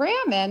our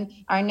program, and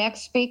our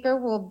next speaker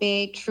will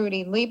be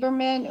Trudy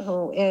Lieberman,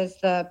 who is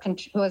a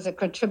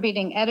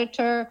contributing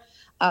editor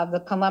of the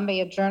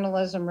Columbia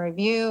Journalism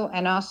Review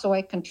and also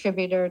a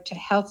contributor to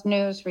Health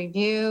News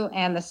Review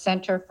and the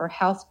Center for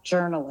Health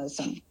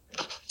Journalism.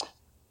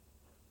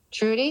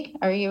 Trudy,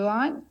 are you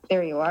on?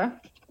 There you are.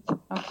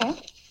 Okay.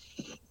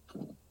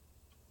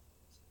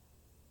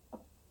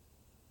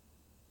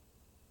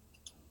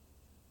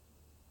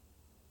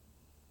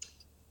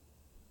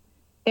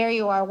 There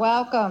you are.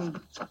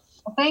 Welcome.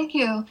 Well, thank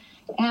you.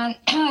 And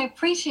I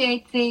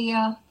appreciate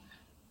the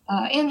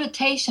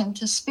invitation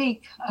to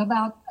speak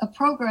about a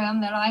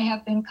program that I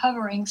have been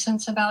covering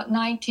since about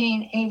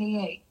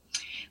 1988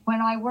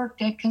 when I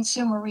worked at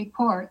Consumer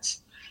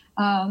Reports.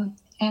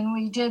 And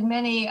we did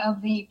many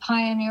of the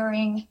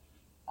pioneering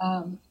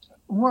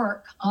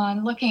work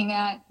on looking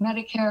at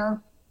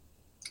Medicare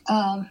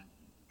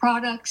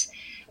products,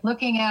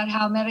 looking at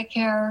how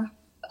Medicare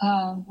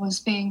was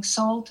being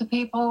sold to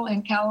people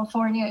in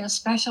California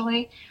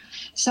especially.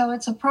 So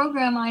it's a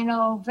program I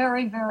know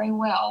very, very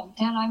well.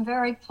 And I'm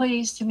very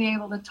pleased to be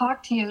able to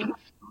talk to you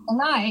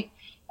tonight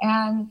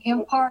and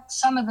impart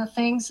some of the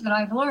things that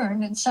I've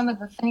learned and some of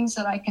the things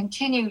that I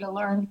continue to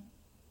learn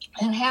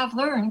and have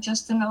learned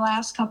just in the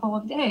last couple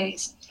of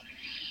days.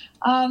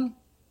 I've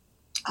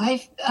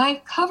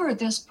covered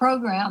this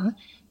program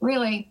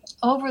really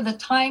over the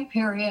time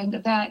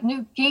period that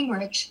Newt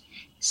Gingrich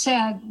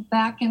said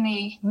back in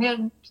the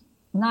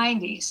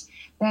mid-90s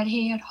that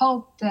he had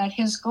hoped that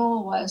his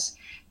goal was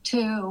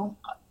to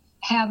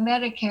have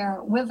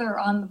Medicare wither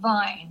on the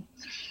vine.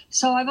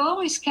 So I've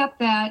always kept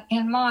that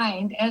in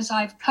mind as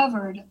I've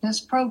covered this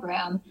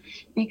program,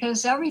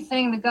 because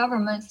everything the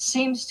government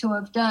seems to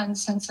have done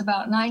since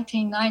about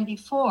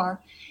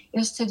 1994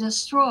 is to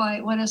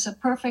destroy what is a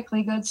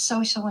perfectly good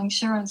social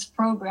insurance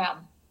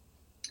program.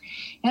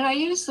 And I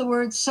use the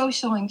word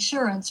social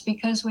insurance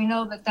because we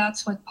know that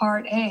that's what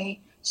Part A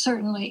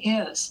certainly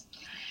is.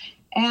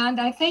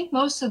 And I think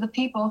most of the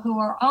people who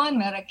are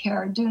on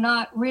Medicare do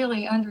not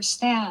really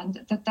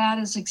understand that that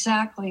is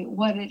exactly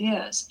what it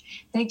is.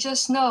 They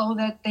just know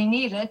that they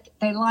need it,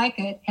 they like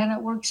it, and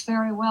it works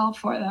very well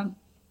for them.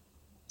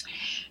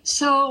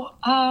 So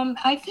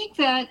I think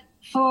that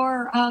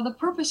for the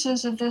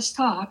purposes of this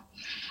talk,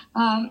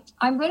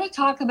 I'm going to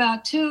talk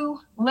about two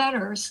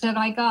letters that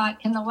I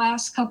got in the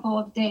last couple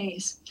of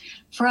days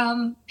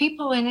from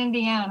people in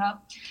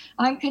Indiana.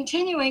 I'm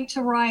continuing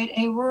to write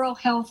a rural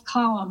health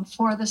column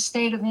for the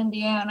state of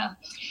Indiana.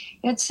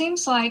 It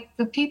seems like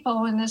the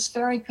people in this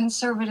very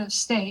conservative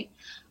state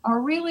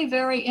are really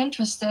very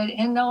interested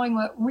in knowing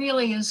what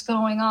really is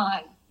going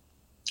on.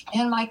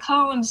 And my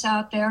columns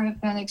out there have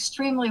been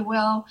extremely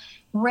well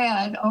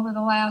read over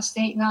the last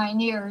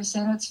 8-9 years,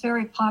 and it's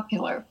very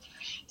popular.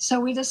 So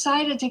we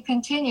decided to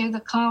continue the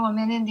column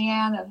in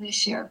Indiana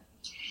this year.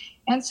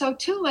 And so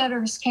two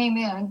letters came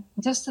in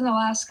just in the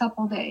last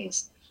couple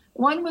days.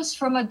 One was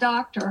from a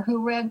doctor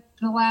who read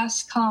the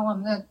last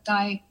column that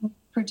I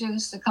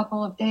produced a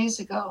couple of days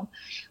ago,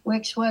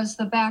 which was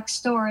the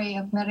backstory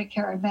of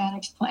Medicare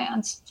Advantage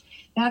plans.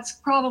 That's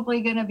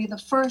probably going to be the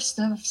first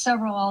of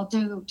several I'll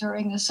do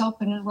during this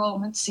open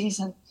enrollment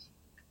season.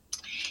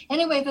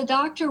 Anyway, the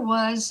doctor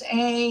was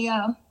a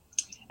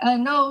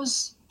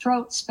nose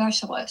throat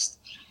specialist,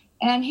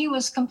 and he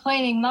was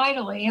complaining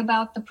mightily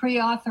about the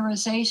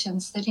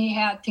pre-authorizations that he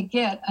had to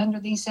get under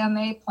these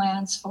MA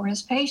plans for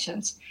his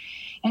patients.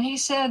 And he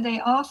said they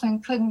often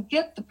couldn't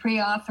get the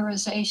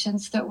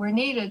pre-authorizations that were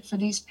needed for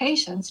these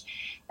patients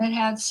that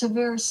had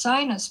severe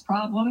sinus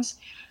problems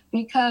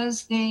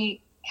because the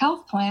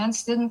health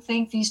plans didn't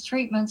think these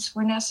treatments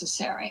were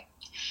necessary.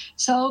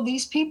 So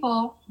these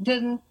people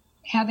didn't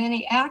have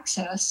any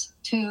access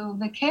to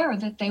the care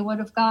that they would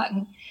have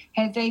gotten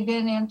had they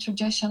been in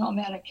traditional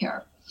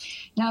Medicare.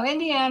 Now,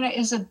 Indiana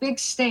is a big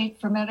state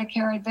for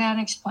Medicare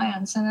Advantage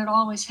plans, and it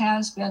always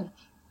has been.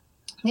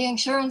 The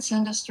insurance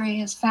industry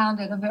has found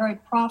it a very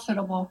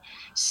profitable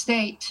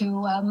state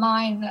to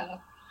mine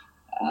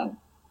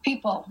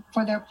people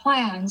for their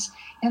plans,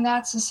 and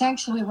that's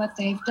essentially what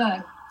they've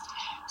done.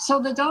 So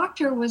the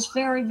doctor was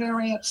very,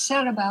 very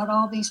upset about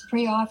all these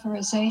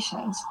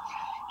pre-authorizations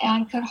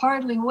and could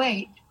hardly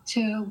wait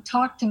to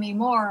talk to me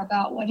more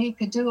about what he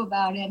could do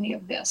about any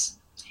of this.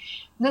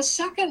 The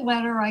second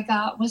letter I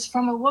got was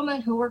from a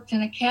woman who worked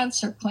in a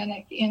cancer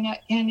clinic in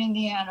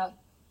Indiana.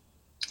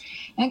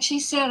 And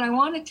she said, I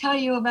want to tell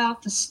you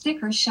about the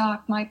sticker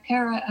shock my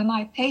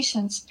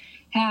patients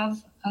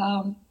have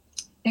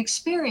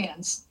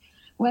experienced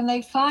when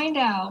they find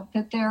out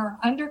that they're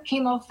under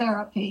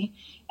chemotherapy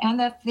and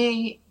that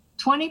the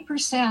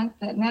 20%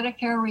 that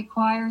Medicare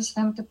requires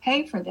them to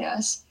pay for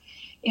this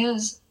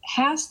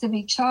has to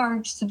be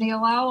charged to the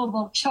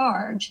allowable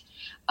charge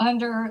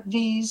under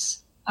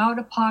these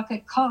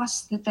out-of-pocket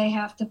costs that they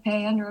have to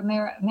pay under a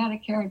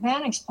Medicare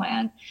Advantage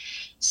plan.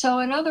 So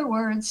in other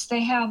words,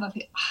 they have a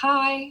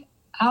high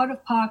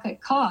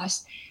out-of-pocket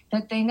cost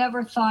that they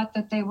never thought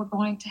that they were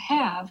going to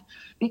have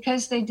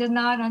because they did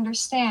not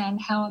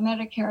understand how a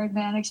Medicare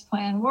Advantage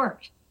plan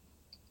worked.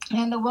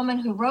 And the woman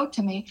who wrote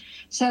to me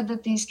said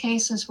that these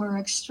cases were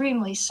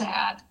extremely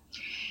sad.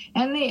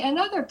 And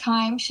another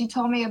time she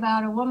told me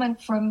about a woman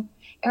from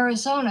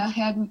Arizona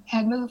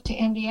had moved to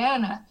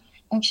Indiana,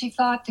 and she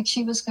thought that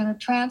she was going to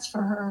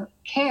transfer her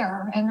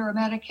care under a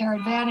Medicare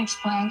Advantage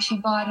plan she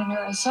bought in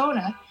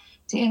Arizona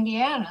to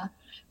Indiana.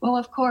 Well,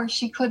 of course,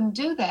 she couldn't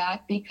do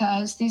that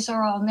because these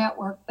are all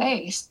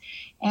network-based,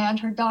 and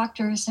her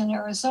doctors in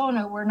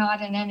Arizona were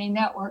not in any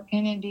network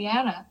in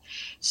Indiana.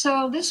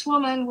 So this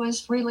woman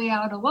was really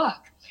out of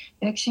luck,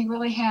 that she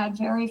really had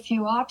very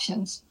few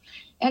options.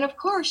 And of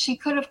course, she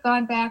could have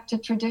gone back to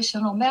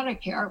traditional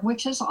Medicare,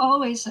 which is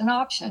always an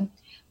option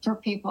for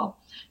people.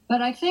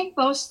 But I think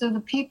most of the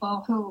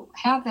people who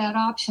have that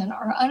option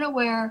are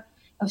unaware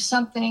of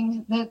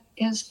something that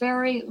is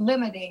very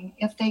limiting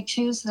if they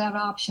choose that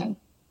option.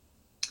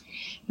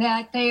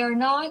 That they are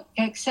not,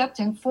 except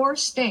in 4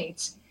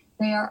 states,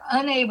 they are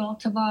unable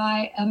to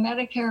buy a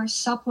Medicare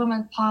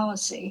supplement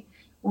policy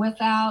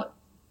without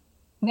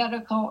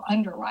medical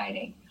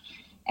underwriting.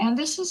 And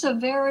this is a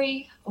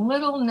very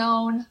little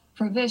known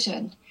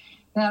provision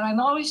that I'm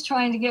always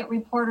trying to get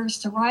reporters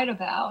to write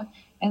about,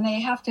 and they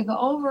have to go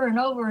over and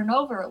over and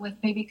over it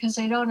with me because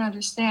they don't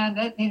understand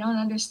it. They don't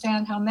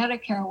understand how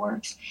Medicare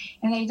works,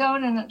 and they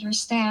don't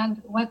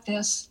understand what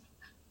this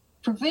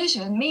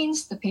provision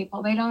means to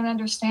people. They don't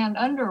understand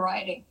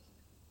underwriting.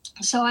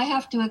 So I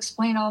have to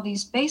explain all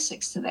these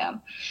basics to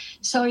them.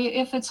 So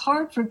if it's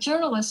hard for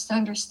journalists to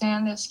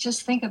understand this,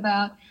 just think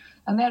about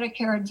a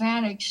Medicare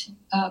Advantage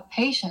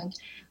patient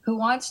who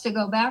wants to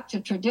go back to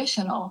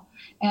traditional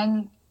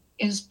and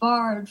is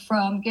barred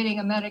from getting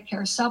a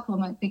Medicare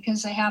supplement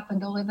because they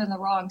happen to live in the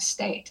wrong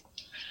state.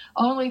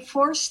 Only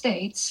 4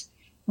 states,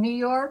 New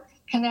York,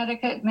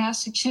 Connecticut,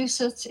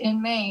 Massachusetts,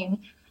 and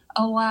Maine,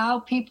 allow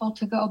people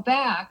to go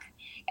back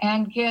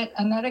and get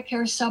a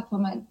Medicare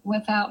supplement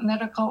without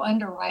medical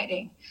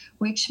underwriting,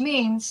 which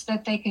means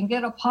that they can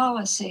get a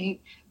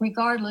policy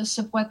regardless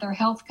of what their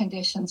health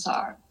conditions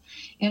are.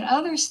 In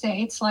other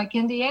states like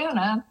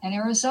Indiana and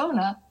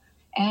Arizona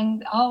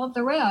and all of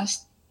the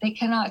rest, they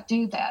cannot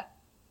do that.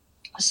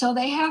 So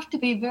they have to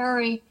be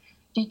very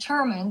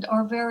determined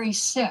or very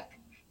sick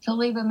to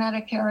leave a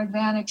Medicare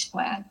Advantage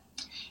plan.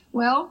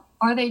 Well,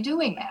 are they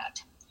doing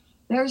that?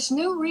 There's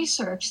new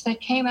research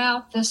that came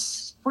out this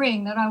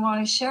spring that I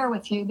want to share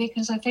with you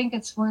because I think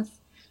it's worth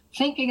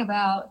thinking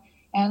about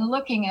and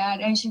looking at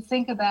as you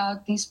think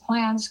about these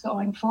plans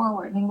going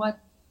forward and what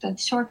the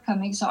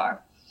shortcomings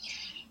are.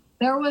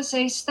 There was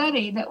a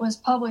study that was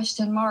published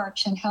in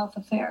March in Health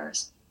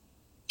Affairs.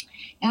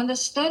 And the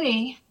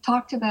study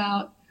talked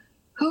about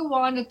who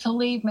wanted to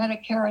leave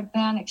Medicare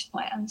Advantage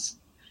plans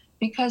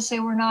because they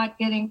were not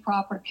getting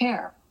proper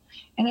care.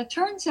 And it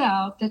turns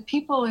out that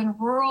people in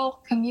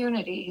rural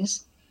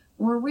communities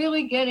were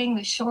really getting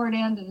the short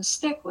end of the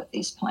stick with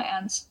these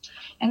plans.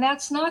 And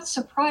that's not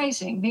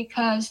surprising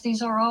because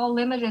these are all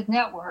limited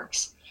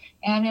networks.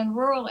 And in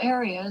rural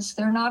areas,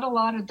 there are not a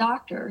lot of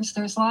doctors,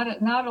 there's not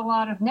a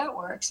lot of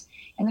networks,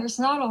 and there's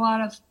not a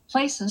lot of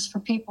places for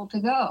people to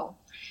go.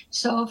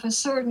 So if a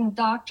certain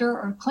doctor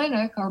or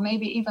clinic or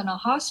maybe even a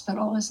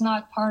hospital is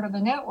not part of a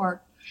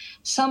network,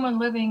 someone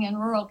living in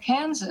rural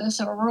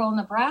Kansas or rural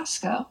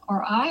Nebraska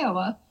or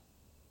Iowa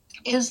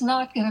is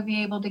not going to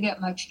be able to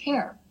get much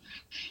care.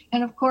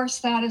 And of course,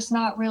 that is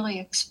not really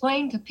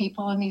explained to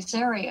people in these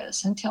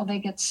areas until they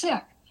get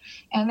sick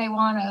and they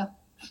want to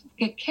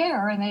get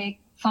care and they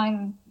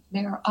find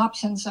their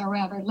options are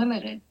rather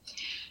limited.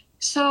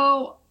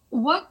 So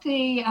what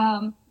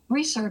the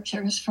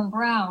researchers from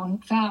Brown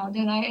found,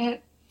 and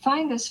I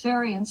find this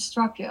very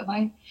instructive.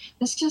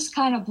 This just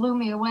kind of blew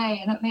me away,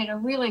 and it made a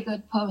really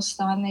good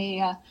post on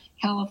the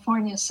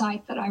California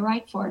site that I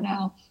write for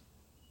now,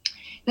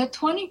 that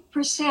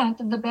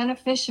 20% of the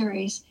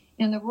beneficiaries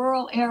in the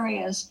rural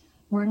areas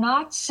were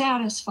not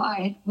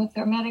satisfied with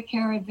their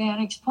Medicare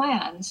Advantage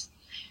plans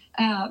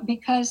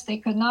because they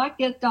could not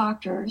get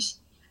doctors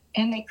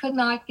and they could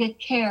not get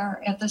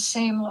care at the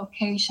same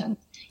location,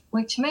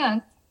 which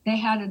meant they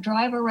had to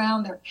drive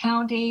around their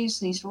counties,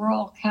 these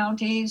rural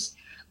counties,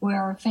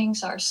 where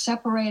things are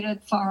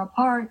separated far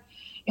apart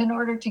in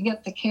order to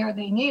get the care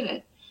they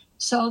needed.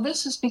 So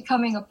this is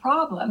becoming a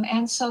problem.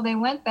 And so they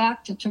went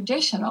back to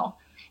traditional,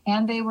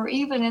 and they were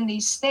even in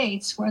these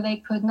states where they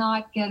could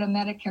not get a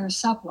Medicare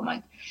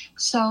supplement.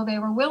 So they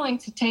were willing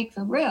to take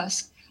the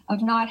risk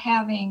of not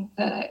having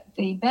the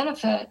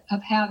benefit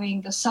of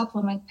having the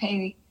supplement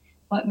pay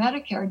what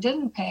Medicare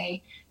didn't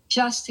pay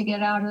just to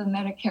get out of the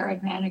Medicare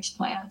Advantage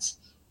plans.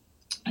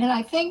 And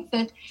I think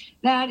that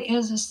that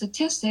is a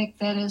statistic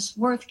that is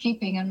worth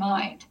keeping in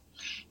mind.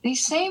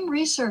 These same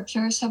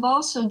researchers have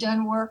also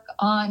done work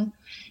on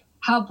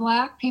how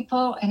Black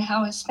people and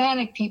how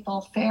Hispanic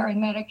people fare in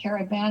Medicare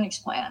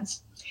Advantage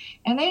plans.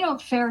 And they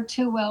don't fare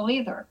too well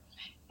either.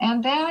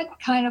 And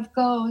that kind of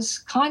goes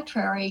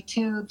contrary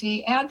to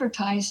the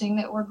advertising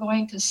that we're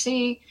going to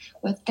see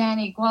with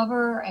Danny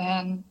Glover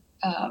and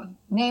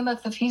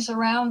Namath, if he's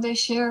around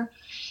this year,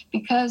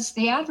 because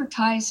the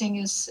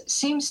advertising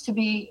seems to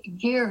be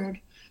geared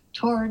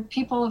toward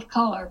people of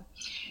color.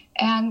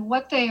 And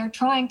what they are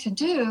trying to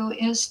do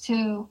is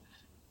to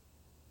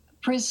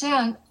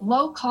present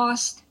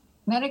low-cost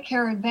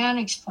Medicare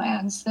Advantage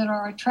plans that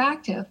are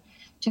attractive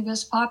to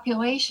this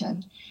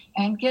population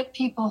and get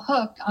people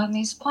hooked on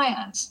these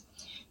plans.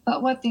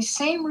 But what these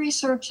same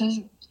researchers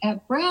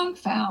at Brown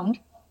found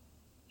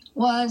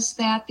was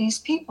that these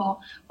people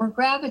were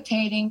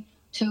gravitating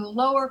to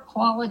lower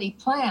quality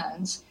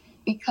plans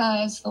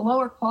because the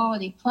lower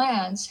quality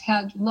plans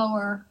had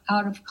lower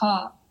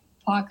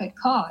out-of-pocket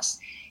costs.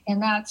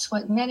 And that's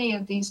what many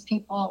of these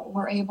people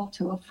were able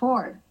to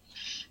afford.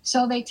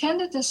 So they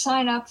tended to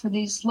sign up for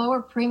these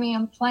lower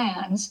premium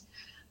plans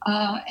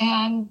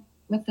and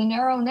with the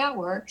narrow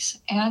networks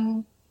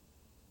and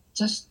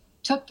just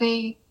took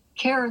the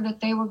care that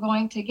they were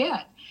going to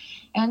get.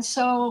 And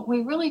so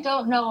we really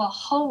don't know a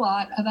whole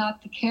lot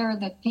about the care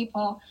that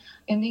people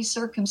in these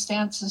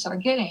circumstances are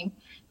getting,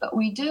 but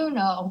we do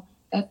know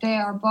that they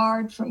are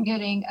barred from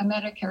getting a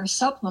Medicare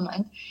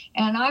supplement.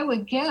 And I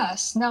would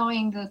guess,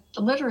 knowing that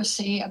the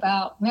literacy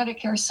about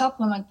Medicare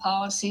supplement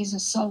policies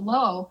is so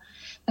low,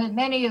 that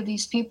many of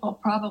these people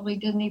probably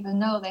didn't even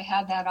know they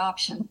had that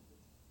option.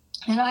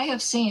 And I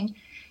have seen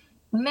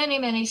many,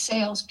 many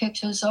sales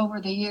pitches over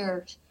the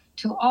years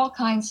to all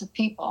kinds of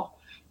people.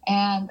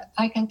 And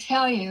I can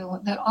tell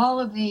you that all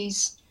of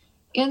these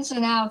ins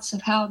and outs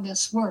of how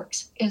this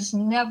works is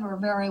never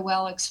very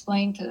well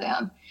explained to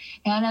them.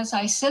 And as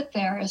I sit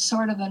there as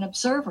sort of an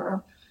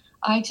observer,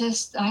 I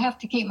have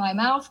to keep my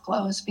mouth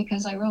closed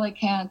because I really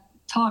can't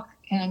talk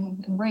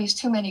and raise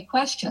too many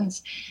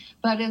questions.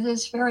 But it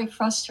is very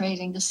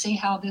frustrating to see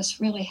how this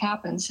really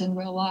happens in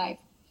real life.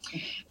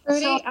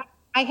 Rudy,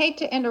 I hate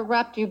to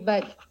interrupt you,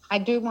 but I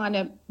do want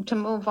to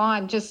move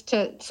on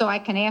so I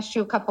can ask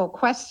you a couple of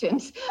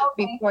questions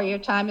before your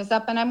time is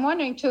up. And I'm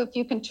wondering too, if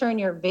you can turn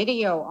your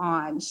video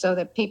on so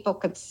that people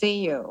could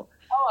see you.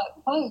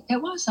 Oh,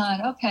 it was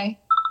on. Okay.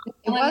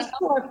 It was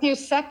for a few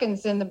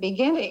seconds in the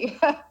beginning,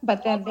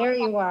 but then there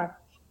you are.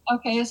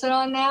 Okay. Is it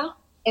on now?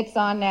 It's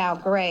on now.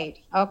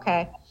 Great.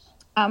 Okay.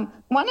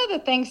 One of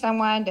the things I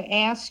wanted to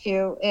ask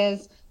you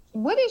is,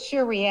 what is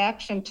your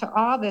reaction to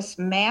all this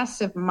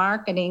massive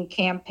marketing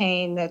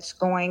campaign that's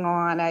going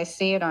on? I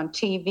see it on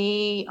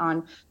TV,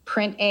 on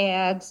print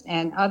ads,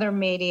 and other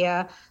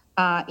media,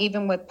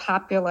 even with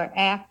popular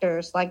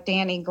actors like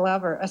Danny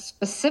Glover,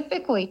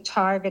 specifically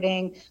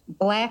targeting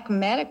Black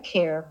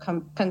Medicare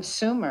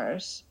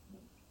consumers.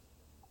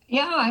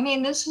 Yeah, I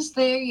mean, this is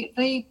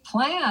the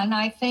plan,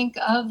 I think,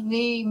 of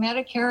the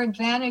Medicare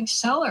Advantage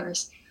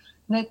sellers,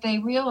 that they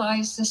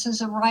realize this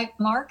is a ripe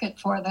market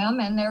for them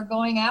and they're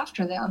going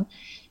after them.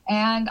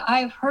 And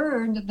I've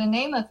heard the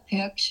Namath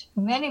pitch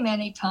many,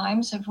 many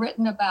times, have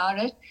written about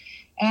it,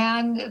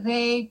 and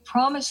they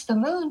promise the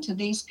moon to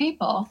these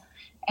people.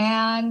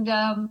 And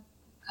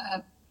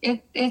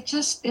it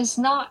just is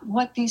not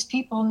what these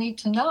people need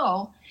to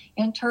know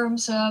in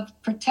terms of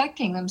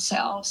protecting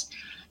themselves.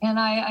 And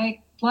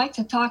I like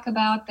to talk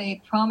about,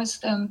 they promise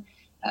them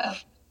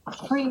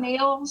free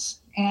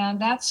meals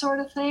and that sort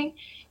of thing.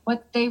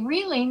 What they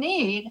really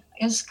need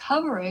is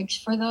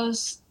coverage for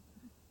those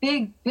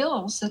big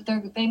bills that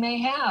they may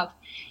have.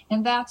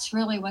 And that's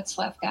really what's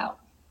left out.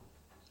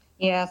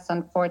 Yes,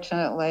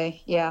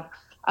 unfortunately. Yeah.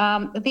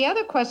 The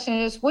other question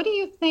is, what do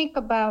you think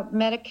about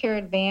Medicare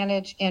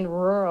Advantage in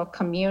rural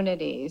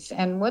communities?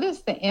 And what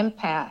is the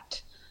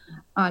impact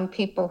on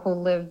people who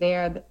live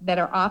there that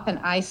are often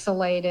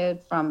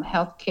isolated from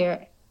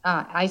healthcare,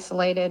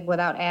 isolated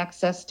without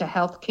access to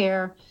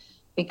healthcare,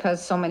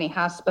 because so many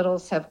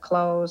hospitals have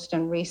closed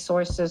and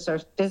resources are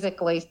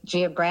physically,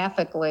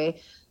 geographically,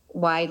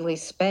 widely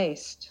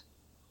spaced?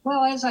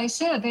 Well, as I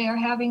said, they are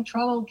having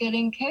trouble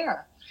getting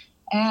care.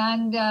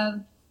 And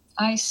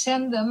I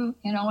send them,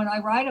 when I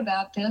write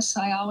about this,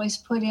 I always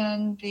put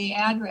in the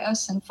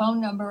address and phone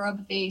number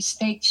of the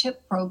state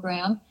SHIP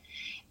program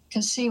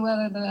to see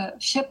whether the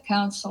SHIP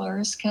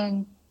counselors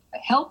can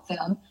help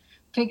them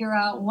figure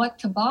out what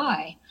to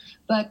buy.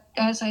 But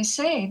as I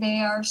say, they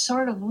are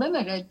sort of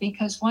limited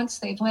because once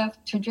they've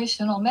left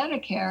traditional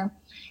Medicare,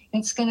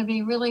 it's going to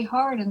be really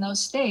hard in those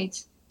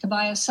states to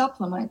buy a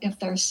supplement if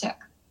they're sick.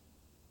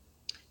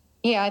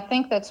 Yeah, I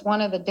think that's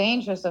one of the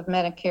dangers of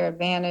Medicare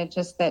Advantage,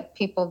 is that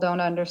people don't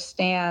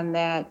understand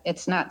that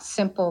it's not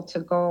simple to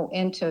go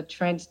into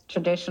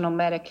traditional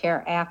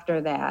Medicare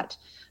after that,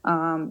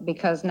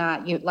 because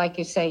like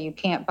you say, you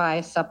can't buy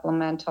a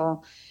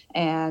supplemental,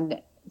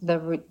 and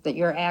that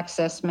your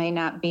access may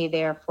not be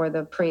there for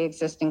the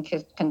pre-existing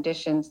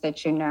conditions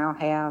that you now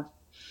have.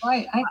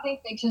 Right. I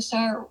think they just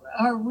are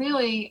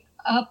really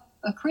up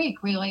a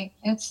creek, really.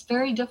 It's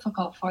very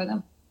difficult for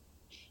them.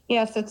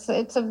 Yes,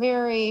 it's a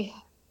very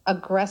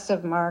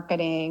aggressive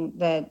marketing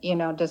that,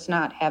 does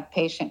not have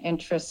patient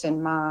interests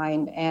in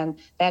mind. And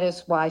that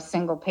is why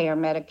single payer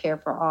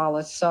Medicare for all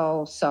is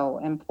so, so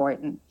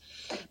important.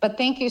 But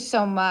thank you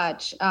so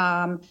much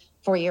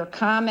for your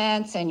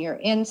comments and your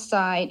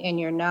insight and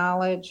your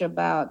knowledge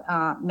about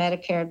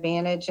Medicare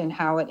Advantage and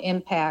how it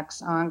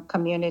impacts on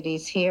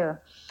communities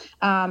here.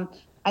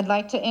 I'd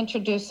like to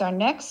introduce our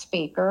next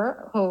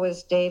speaker, who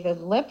is David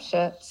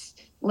Lipschutz,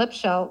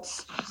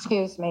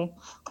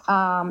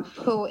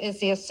 who is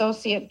the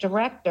Associate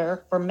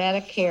Director for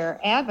Medicare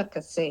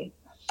Advocacy.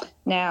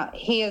 Now,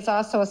 he is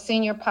also a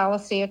senior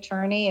policy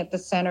attorney at the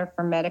Center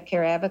for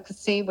Medicare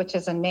Advocacy, which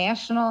is a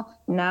national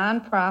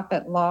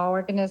nonprofit law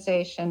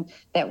organization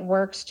that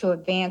works to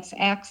advance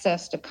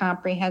access to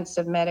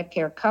comprehensive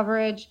Medicare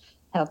coverage,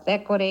 health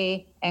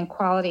equity, and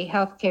quality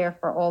health care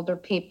for older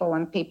people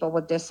and people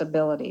with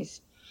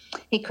disabilities.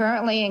 He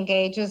currently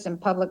engages in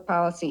public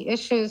policy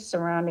issues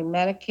surrounding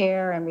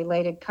Medicare and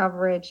related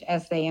coverage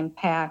as they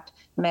impact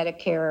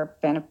Medicare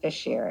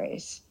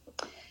beneficiaries.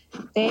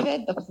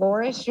 David, the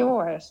floor is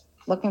yours.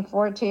 Looking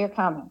forward to your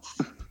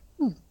comments.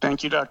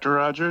 Thank you, Dr.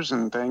 Rogers,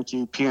 and thank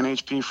you,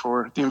 PNHP,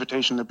 for the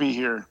invitation to be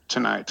here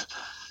tonight.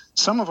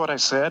 Some of what I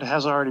said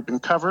has already been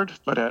covered,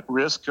 but at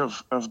risk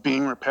of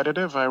being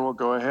repetitive, I will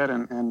go ahead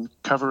and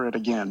cover it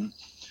again.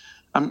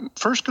 I'm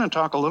first going to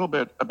talk a little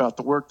bit about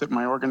the work that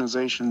my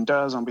organization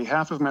does on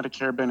behalf of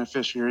Medicare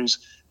beneficiaries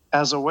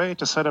as a way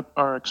to set up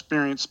our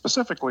experience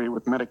specifically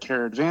with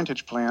Medicare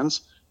Advantage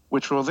plans,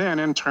 which will then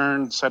in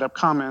turn set up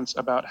comments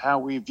about how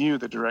we view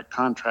the direct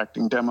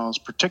contracting demos,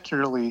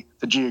 particularly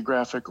the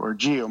geographic or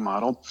geo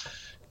model.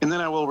 And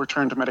then I will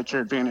return to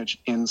Medicare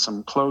Advantage in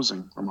some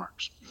closing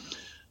remarks.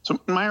 So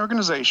my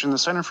organization, the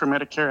Center for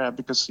Medicare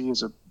Advocacy,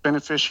 is a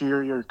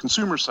beneficiary or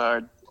consumer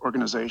side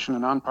organization, a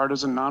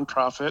nonpartisan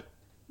nonprofit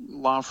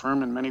law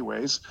firm in many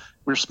ways.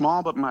 We're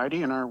small but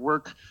mighty, and our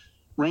work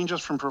ranges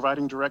from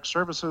providing direct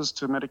services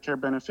to Medicare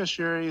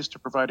beneficiaries, to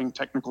providing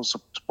technical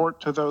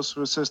support to those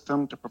who assist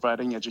them, to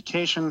providing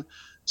education,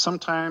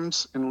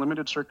 sometimes in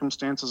limited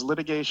circumstances,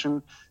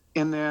 litigation,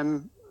 and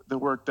then the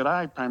work that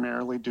I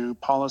primarily do,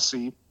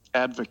 policy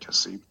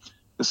advocacy.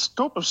 The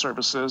scope of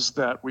services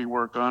that we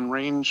work on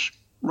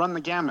run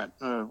the gamut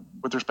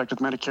with respect to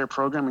the Medicare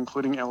program,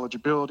 including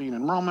eligibility and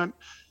enrollment,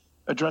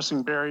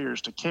 addressing barriers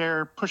to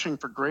care, pushing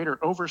for greater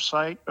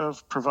oversight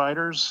of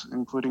providers,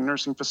 including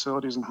nursing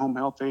facilities and home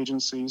health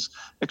agencies,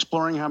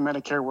 exploring how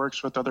Medicare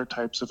works with other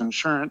types of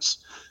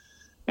insurance.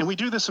 And we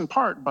do this in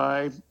part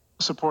by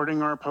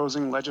supporting or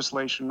opposing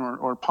legislation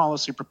or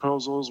policy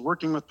proposals,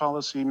 working with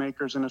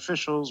policymakers and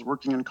officials,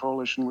 working in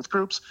coalition with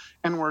groups,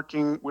 and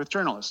working with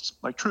journalists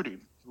like Trudy,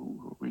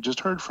 who we just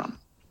heard from.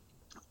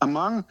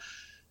 Among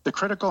the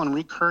critical and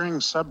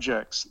recurring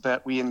subjects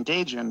that we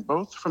engage in,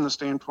 both from the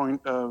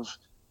standpoint of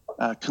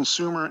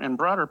consumer and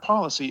broader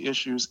policy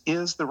issues,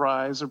 is the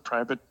rise of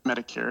private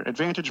Medicare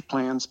Advantage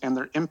plans and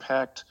their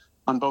impact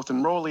on both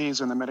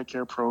enrollees and the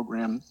Medicare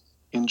program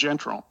in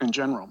general.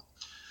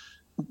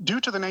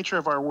 Due to the nature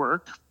of our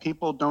work,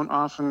 people don't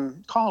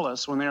often call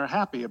us when they are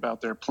happy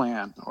about their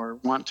plan or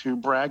want to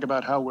brag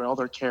about how well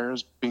their care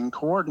is being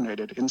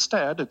coordinated.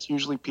 Instead, it's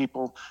usually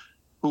people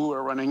who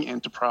are running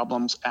into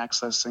problems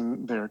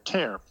accessing their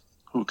care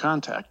who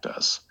contact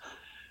us.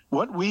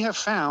 What we have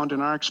found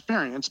in our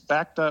experience,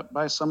 backed up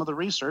by some of the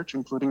research,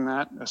 including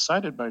that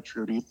cited by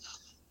Trudy,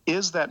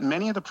 is that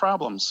many of the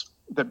problems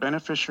that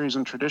beneficiaries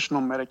in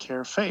traditional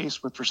Medicare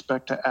face with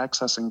respect to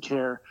accessing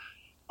care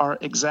are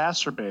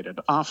exacerbated,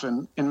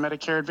 often in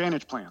Medicare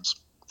Advantage plans.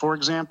 For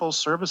example,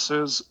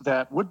 services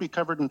that would be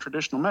covered in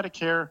traditional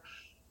Medicare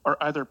are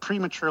either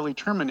prematurely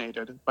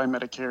terminated by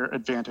Medicare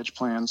Advantage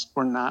plans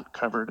or not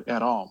covered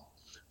at all.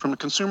 From a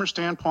consumer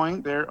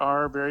standpoint, there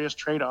are various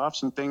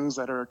trade-offs and things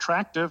that are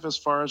attractive as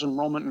far as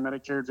enrollment in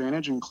Medicare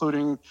Advantage,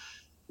 including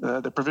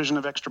the provision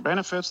of extra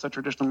benefits that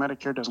traditional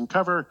Medicare doesn't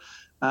cover,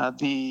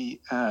 negating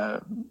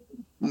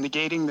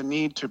the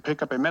need to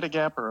pick up a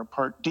Medigap or a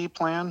Part D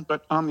plan.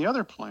 But on the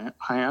other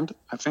hand,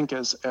 I think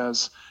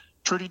as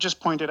Trudy just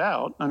pointed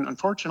out,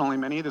 unfortunately,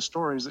 many of the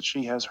stories that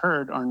she has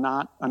heard are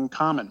not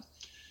uncommon.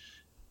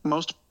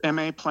 Most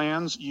MA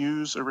plans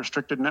use a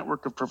restricted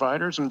network of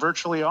providers, and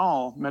virtually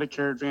all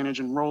Medicare Advantage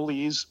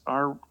enrollees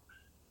are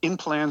in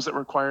plans that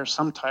require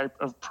some type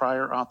of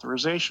prior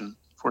authorization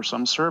for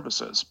some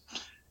services.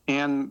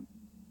 And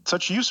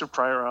such use of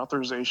prior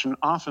authorization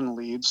often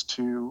leads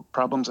to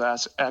problems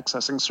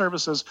accessing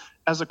services.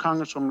 As the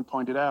Congresswoman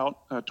pointed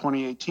out,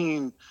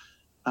 2018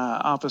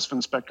 Office of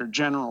Inspector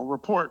General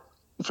report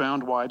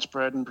found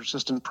widespread and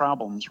persistent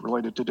problems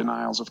related to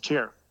denials of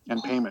care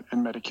and payment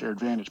in Medicare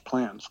Advantage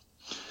plans.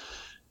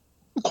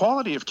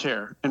 Quality of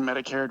care in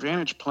Medicare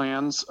Advantage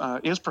plans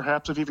is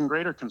perhaps of even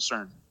greater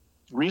concern.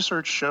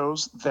 Research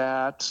shows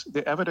that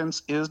the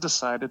evidence is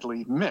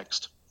decidedly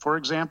mixed. For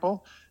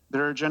example,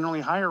 There are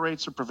generally higher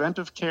rates of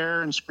preventive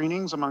care and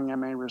screenings among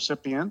MA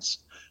recipients.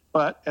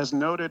 But as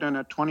noted in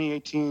a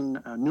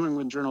 2018 New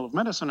England Journal of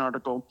Medicine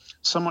article,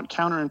 somewhat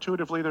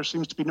counterintuitively, there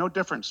seems to be no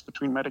difference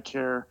between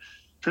Medicare,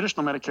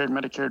 traditional Medicare and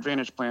Medicare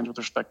Advantage plans with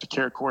respect to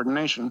care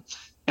coordination.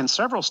 And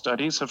several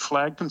studies have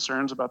flagged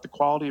concerns about the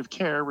quality of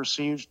care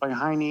received by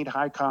high-need,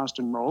 high-cost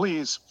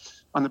enrollees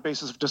on the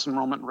basis of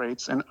disenrollment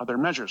rates and other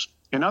measures.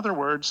 In other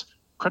words,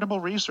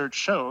 credible research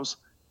shows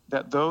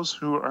that those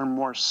who are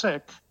more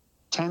sick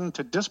tend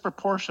to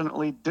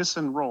disproportionately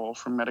disenroll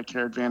from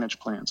Medicare Advantage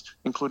plans,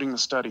 including the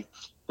study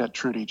that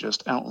Trudy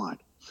just outlined.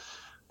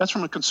 That's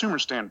from a consumer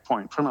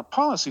standpoint. From a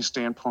policy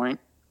standpoint,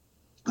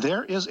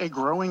 there is a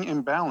growing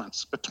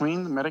imbalance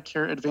between the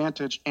Medicare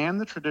Advantage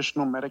and the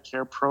traditional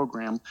Medicare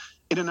program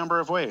in a number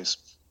of ways,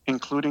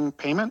 including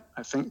payment.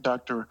 I think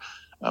Dr.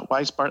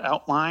 Weisbart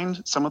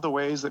outlined some of the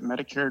ways that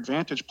Medicare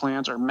Advantage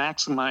plans are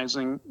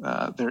maximizing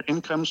their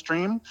income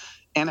stream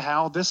and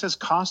how this is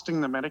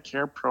costing the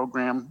Medicare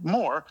program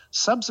more,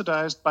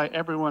 subsidized by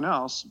everyone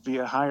else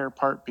via higher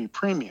Part B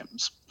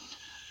premiums.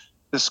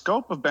 The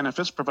scope of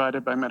benefits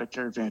provided by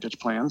Medicare Advantage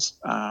plans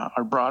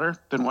are broader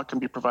than what can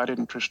be provided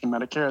in traditional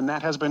Medicare, and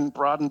that has been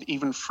broadened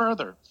even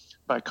further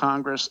by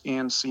Congress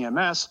and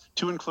CMS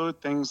to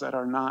include things that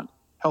are not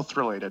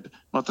health-related.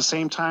 Well, at the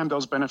same time,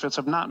 those benefits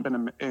have not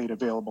been made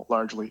available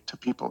largely to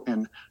people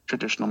in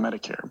traditional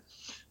Medicare.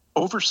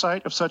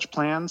 Oversight of such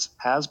plans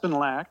has been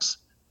lax,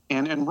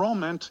 and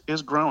enrollment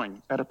is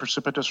growing at a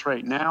precipitous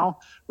rate. Now,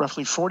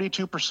 roughly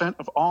 42%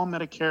 of all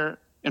Medicare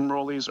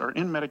enrollees are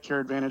in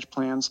Medicare Advantage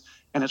plans,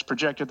 and it's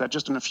projected that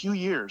just in a few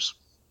years,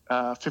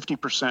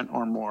 50%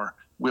 or more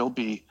will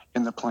be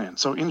in the plan.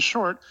 So in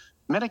short,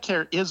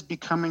 Medicare is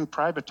becoming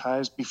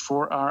privatized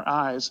before our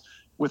eyes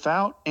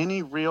without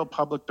any real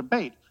public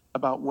debate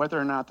about whether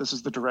or not this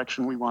is the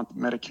direction we want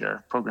the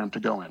Medicare program to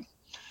go in.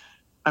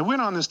 I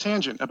went on this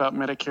tangent about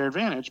Medicare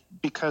Advantage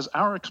because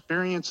our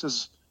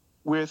experiences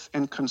with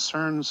and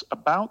concerns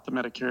about the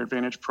Medicare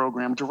Advantage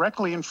program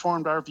directly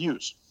informed our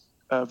views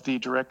of the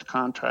direct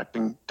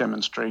contracting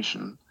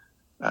demonstration.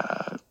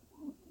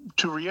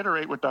 To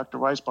reiterate what Dr.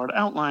 Weisbart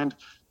outlined,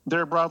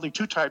 there are broadly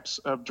two types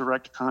of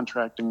direct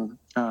contracting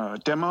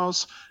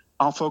demos.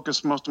 I'll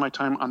focus most of my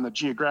time on the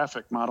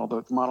geographic model,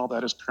 the model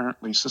that is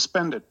currently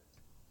suspended.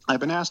 I've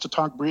been asked to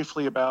talk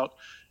briefly about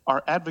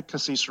our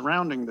advocacy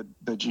surrounding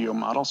the GEO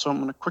model, so I'm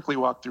going to quickly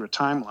walk through a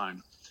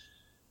timeline.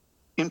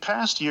 In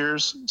past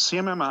years,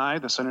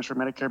 CMMI, the Centers for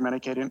Medicare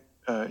and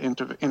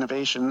Medicaid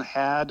Innovation,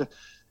 had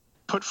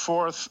put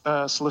forth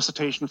a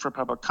solicitation for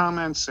public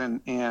comments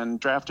and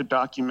drafted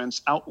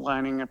documents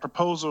outlining a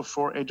proposal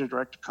for a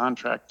direct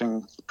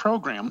contracting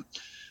program.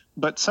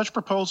 But such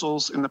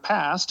proposals in the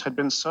past had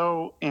been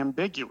so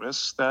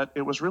ambiguous that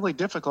it was really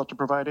difficult to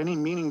provide any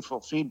meaningful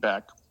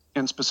feedback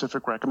and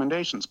specific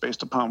recommendations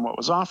based upon what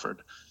was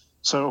offered.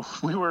 So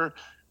we were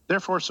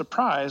therefore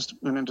surprised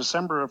when in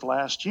December of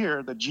last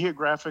year, the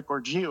geographic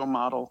or GEO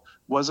model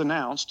was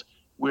announced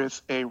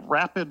with a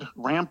rapid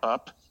ramp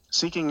up,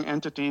 seeking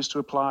entities to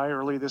apply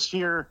early this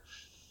year,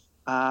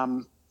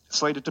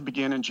 slated to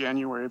begin in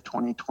January of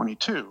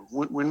 2022.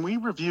 When we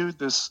reviewed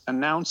this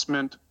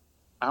announcement,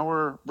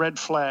 our red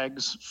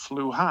flags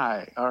flew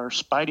high. Our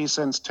spidey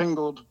sense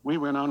tingled. We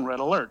went on red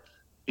alert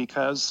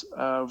because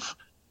of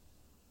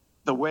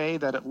the way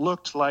that it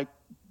looked like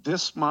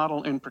this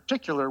model in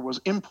particular was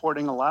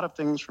importing a lot of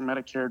things from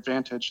Medicare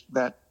Advantage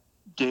that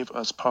gave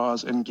us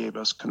pause and gave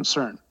us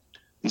concern.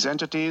 These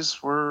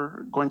entities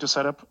were going to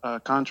set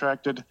up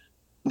contracted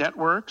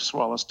networks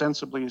while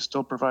ostensibly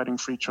still providing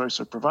free choice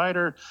of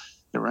provider.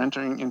 They were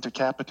entering into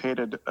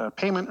capitated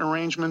payment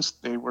arrangements.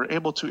 They were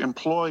able to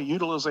employ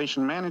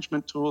utilization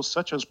management tools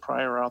such as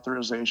prior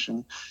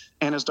authorization.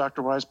 And as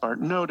Dr. Weisbart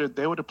noted,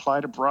 they would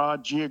apply to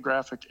broad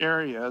geographic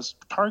areas,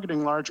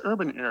 targeting large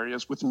urban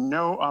areas with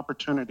no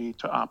opportunity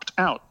to opt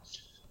out.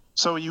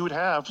 So you would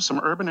have some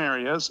urban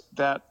areas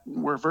that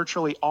were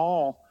virtually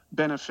all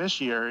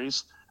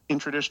beneficiaries in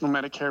traditional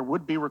Medicare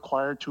would be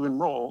required to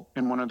enroll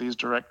in one of these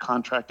direct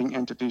contracting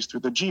entities through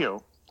the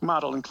GEO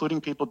model,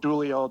 including people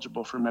duly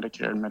eligible for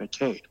Medicare and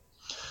Medicaid.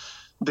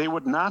 They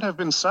would not have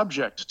been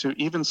subject to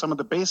even some of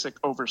the basic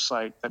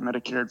oversight that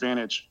Medicare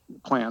Advantage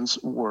plans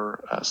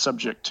were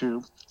subject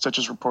to, such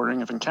as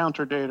reporting of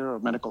encounter data or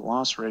medical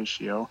loss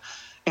ratio.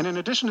 And in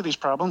addition to these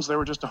problems, there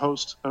were just a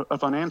host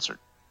of unanswered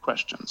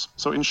questions.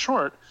 So in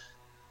short,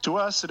 to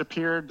us, it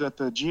appeared that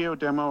the GEO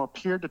demo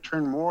appeared to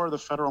turn more of the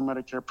federal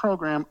Medicare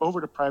program over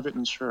to private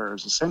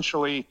insurers,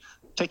 essentially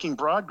taking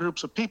broad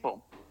groups of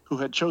people who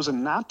had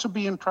chosen not to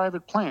be in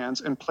private plans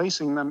and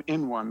placing them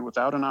in one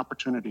without an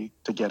opportunity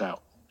to get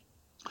out.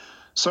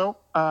 So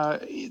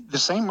the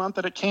same month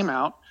that it came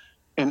out,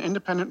 an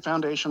independent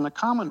foundation, the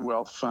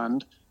Commonwealth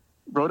Fund,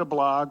 wrote a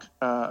blog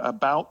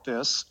about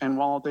this. And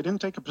while they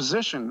didn't take a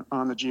position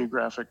on the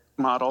geographic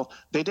model,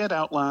 they did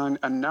outline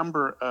a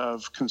number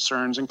of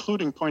concerns,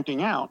 including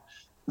pointing out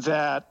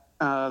that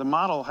the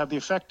model had the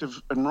effect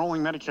of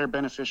enrolling Medicare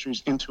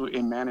beneficiaries into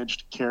a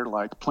managed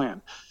care-like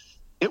plan.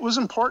 It was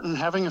important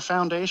having a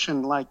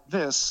foundation like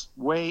this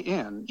weigh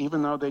in,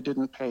 even though they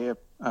didn't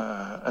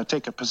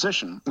take a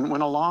position. It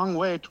went a long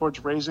way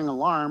towards raising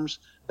alarms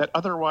that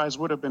otherwise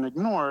would have been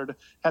ignored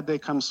had they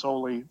come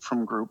solely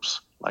from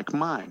groups like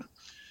mine.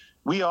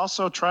 We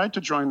also tried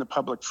to join the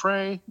public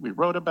fray. We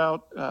wrote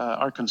about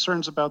our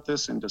concerns about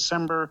this in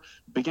December,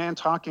 began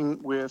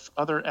talking with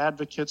other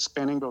advocates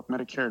spanning both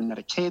Medicare and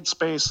Medicaid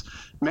space,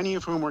 many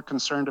of whom were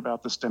concerned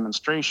about this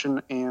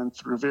demonstration, and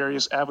through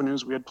various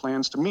avenues we had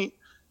plans to meet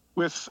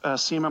with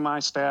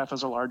CMMI staff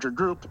as a larger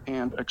group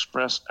and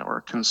express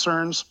our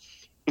concerns.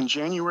 In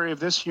January of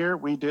this year,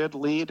 we did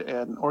lead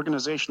an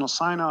organizational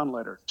sign-on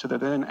letter to the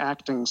then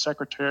acting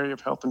Secretary of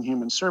Health and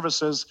Human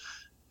Services,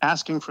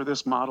 asking for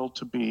this model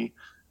to be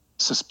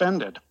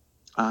suspended.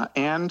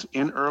 And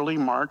in early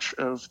March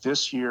of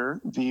this year,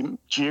 the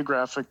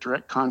geographic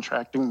direct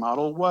contracting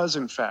model was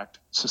in fact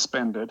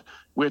suspended,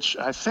 which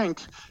I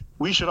think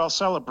we should all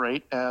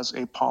celebrate as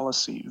a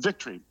policy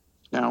victory.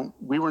 Now,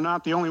 we were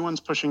not the only ones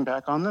pushing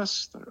back on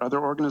this. There are other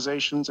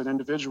organizations and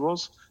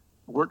individuals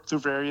worked through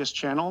various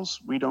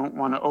channels. We don't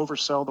want to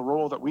oversell the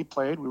role that we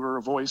played. We were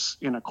a voice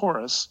in a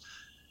chorus.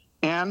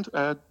 And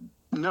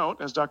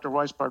note, as Dr.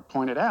 Weisbart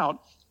pointed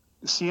out,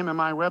 the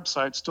CMMI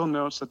website still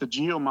notes that the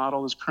GEO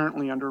model is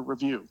currently under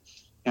review.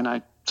 And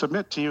I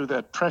submit to you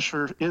that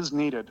pressure is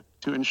needed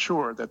to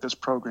ensure that this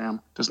program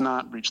does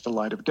not reach the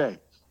light of day.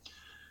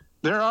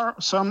 There are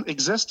some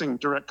existing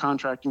direct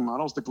contracting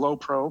models, the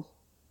GloPro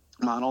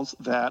models,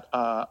 that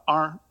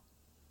are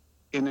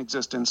in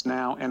existence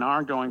now and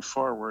are going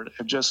forward,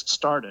 have just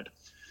started.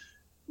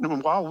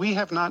 And while we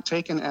have not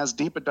taken as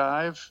deep a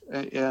dive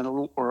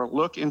or a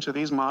look into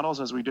these models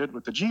as we did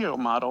with the GEO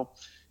model,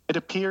 it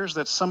appears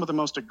that some of the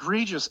most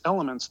egregious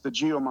elements of the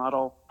GEO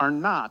model are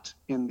not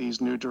in these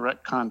new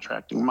direct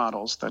contracting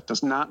models. That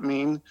does not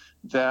mean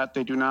that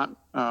they do not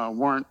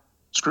warrant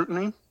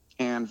scrutiny,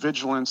 and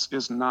vigilance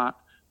is not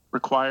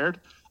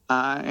required.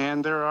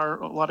 And there are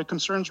a lot of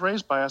concerns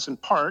raised by us, in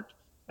part,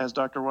 as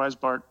Dr.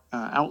 Weisbart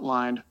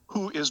outlined,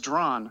 who is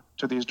drawn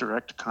to these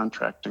direct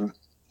contracting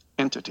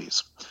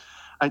entities.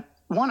 I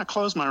want to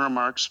close my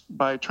remarks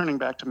by turning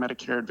back to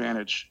Medicare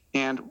Advantage.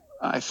 And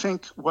I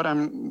think what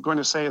I'm going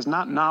to say is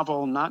not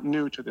novel, not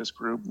new to this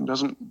group,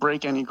 doesn't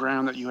break any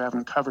ground that you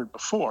haven't covered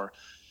before.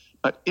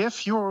 But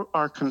if you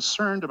are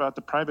concerned about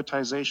the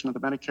privatization of the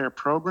Medicare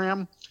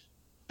program,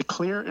 the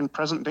clear and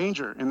present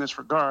danger in this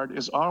regard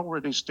is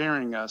already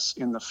staring us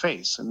in the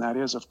face, and that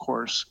is, of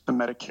course, the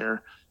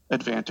Medicare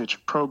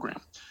Advantage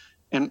program.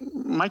 And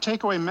my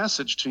takeaway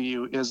message to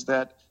you is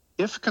that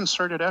if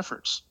concerted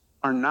efforts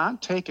are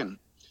not taken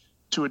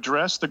to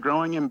address the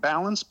growing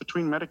imbalance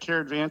between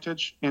Medicare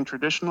Advantage and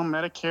traditional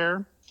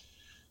Medicare,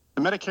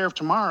 the Medicare of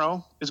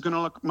tomorrow is going to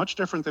look much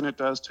different than it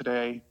does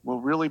today. Will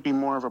really be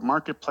more of a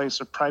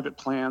marketplace of private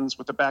plans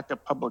with a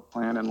backup public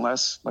plan and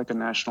less like a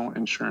national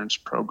insurance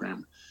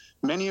program.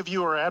 Many of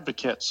you are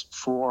advocates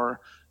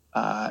for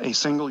a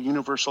single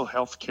universal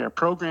health care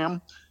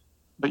program,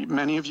 but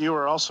many of you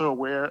are also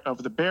aware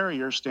of the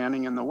barriers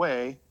standing in the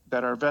way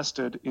that are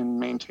vested in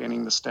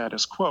maintaining the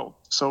status quo.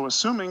 So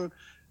assuming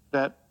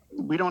that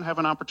we don't have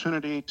an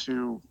opportunity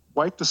to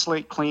wipe the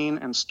slate clean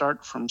and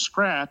start from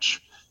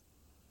scratch,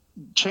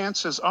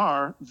 chances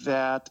are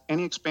that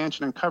any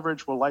expansion in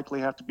coverage will likely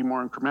have to be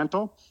more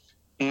incremental,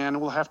 and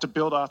we'll have to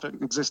build off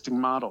existing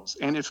models.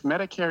 And if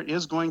Medicare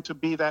is going to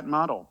be that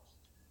model,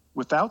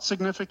 without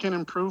significant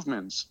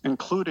improvements,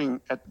 including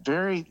at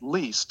very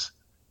least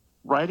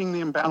righting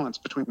the imbalance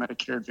between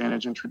Medicare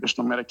Advantage and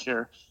traditional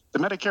Medicare, the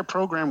Medicare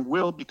program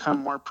will become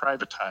more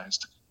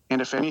privatized.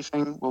 And if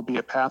anything, will be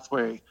a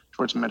pathway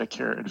towards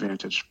Medicare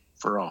Advantage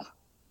for all.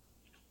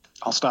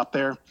 I'll stop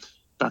there.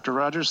 Dr.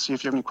 Rogers, see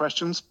if you have any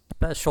questions.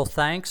 Special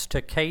thanks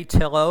to Kay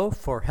Tillow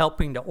for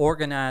helping to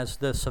organize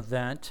this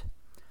event.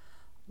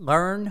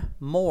 Learn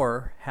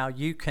more how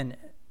you can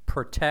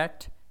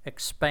protect,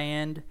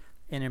 expand,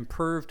 and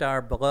improve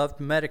our beloved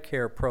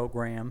Medicare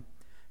program.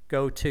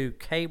 Go to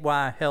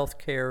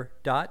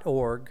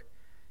kyhealthcare.org,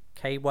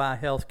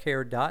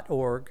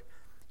 kyhealthcare.org.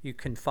 You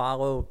can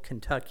follow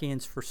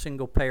Kentuckians for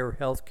Single Payer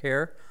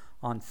Healthcare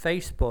on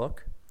Facebook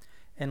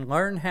and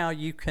learn how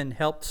you can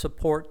help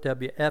support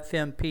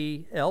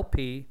WFMP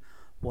LP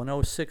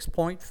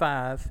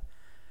 106.5.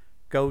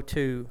 Go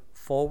to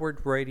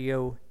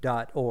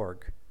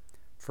forwardradio.org.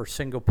 For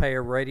Single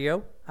Payer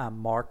Radio, I'm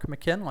Mark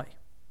McKinley.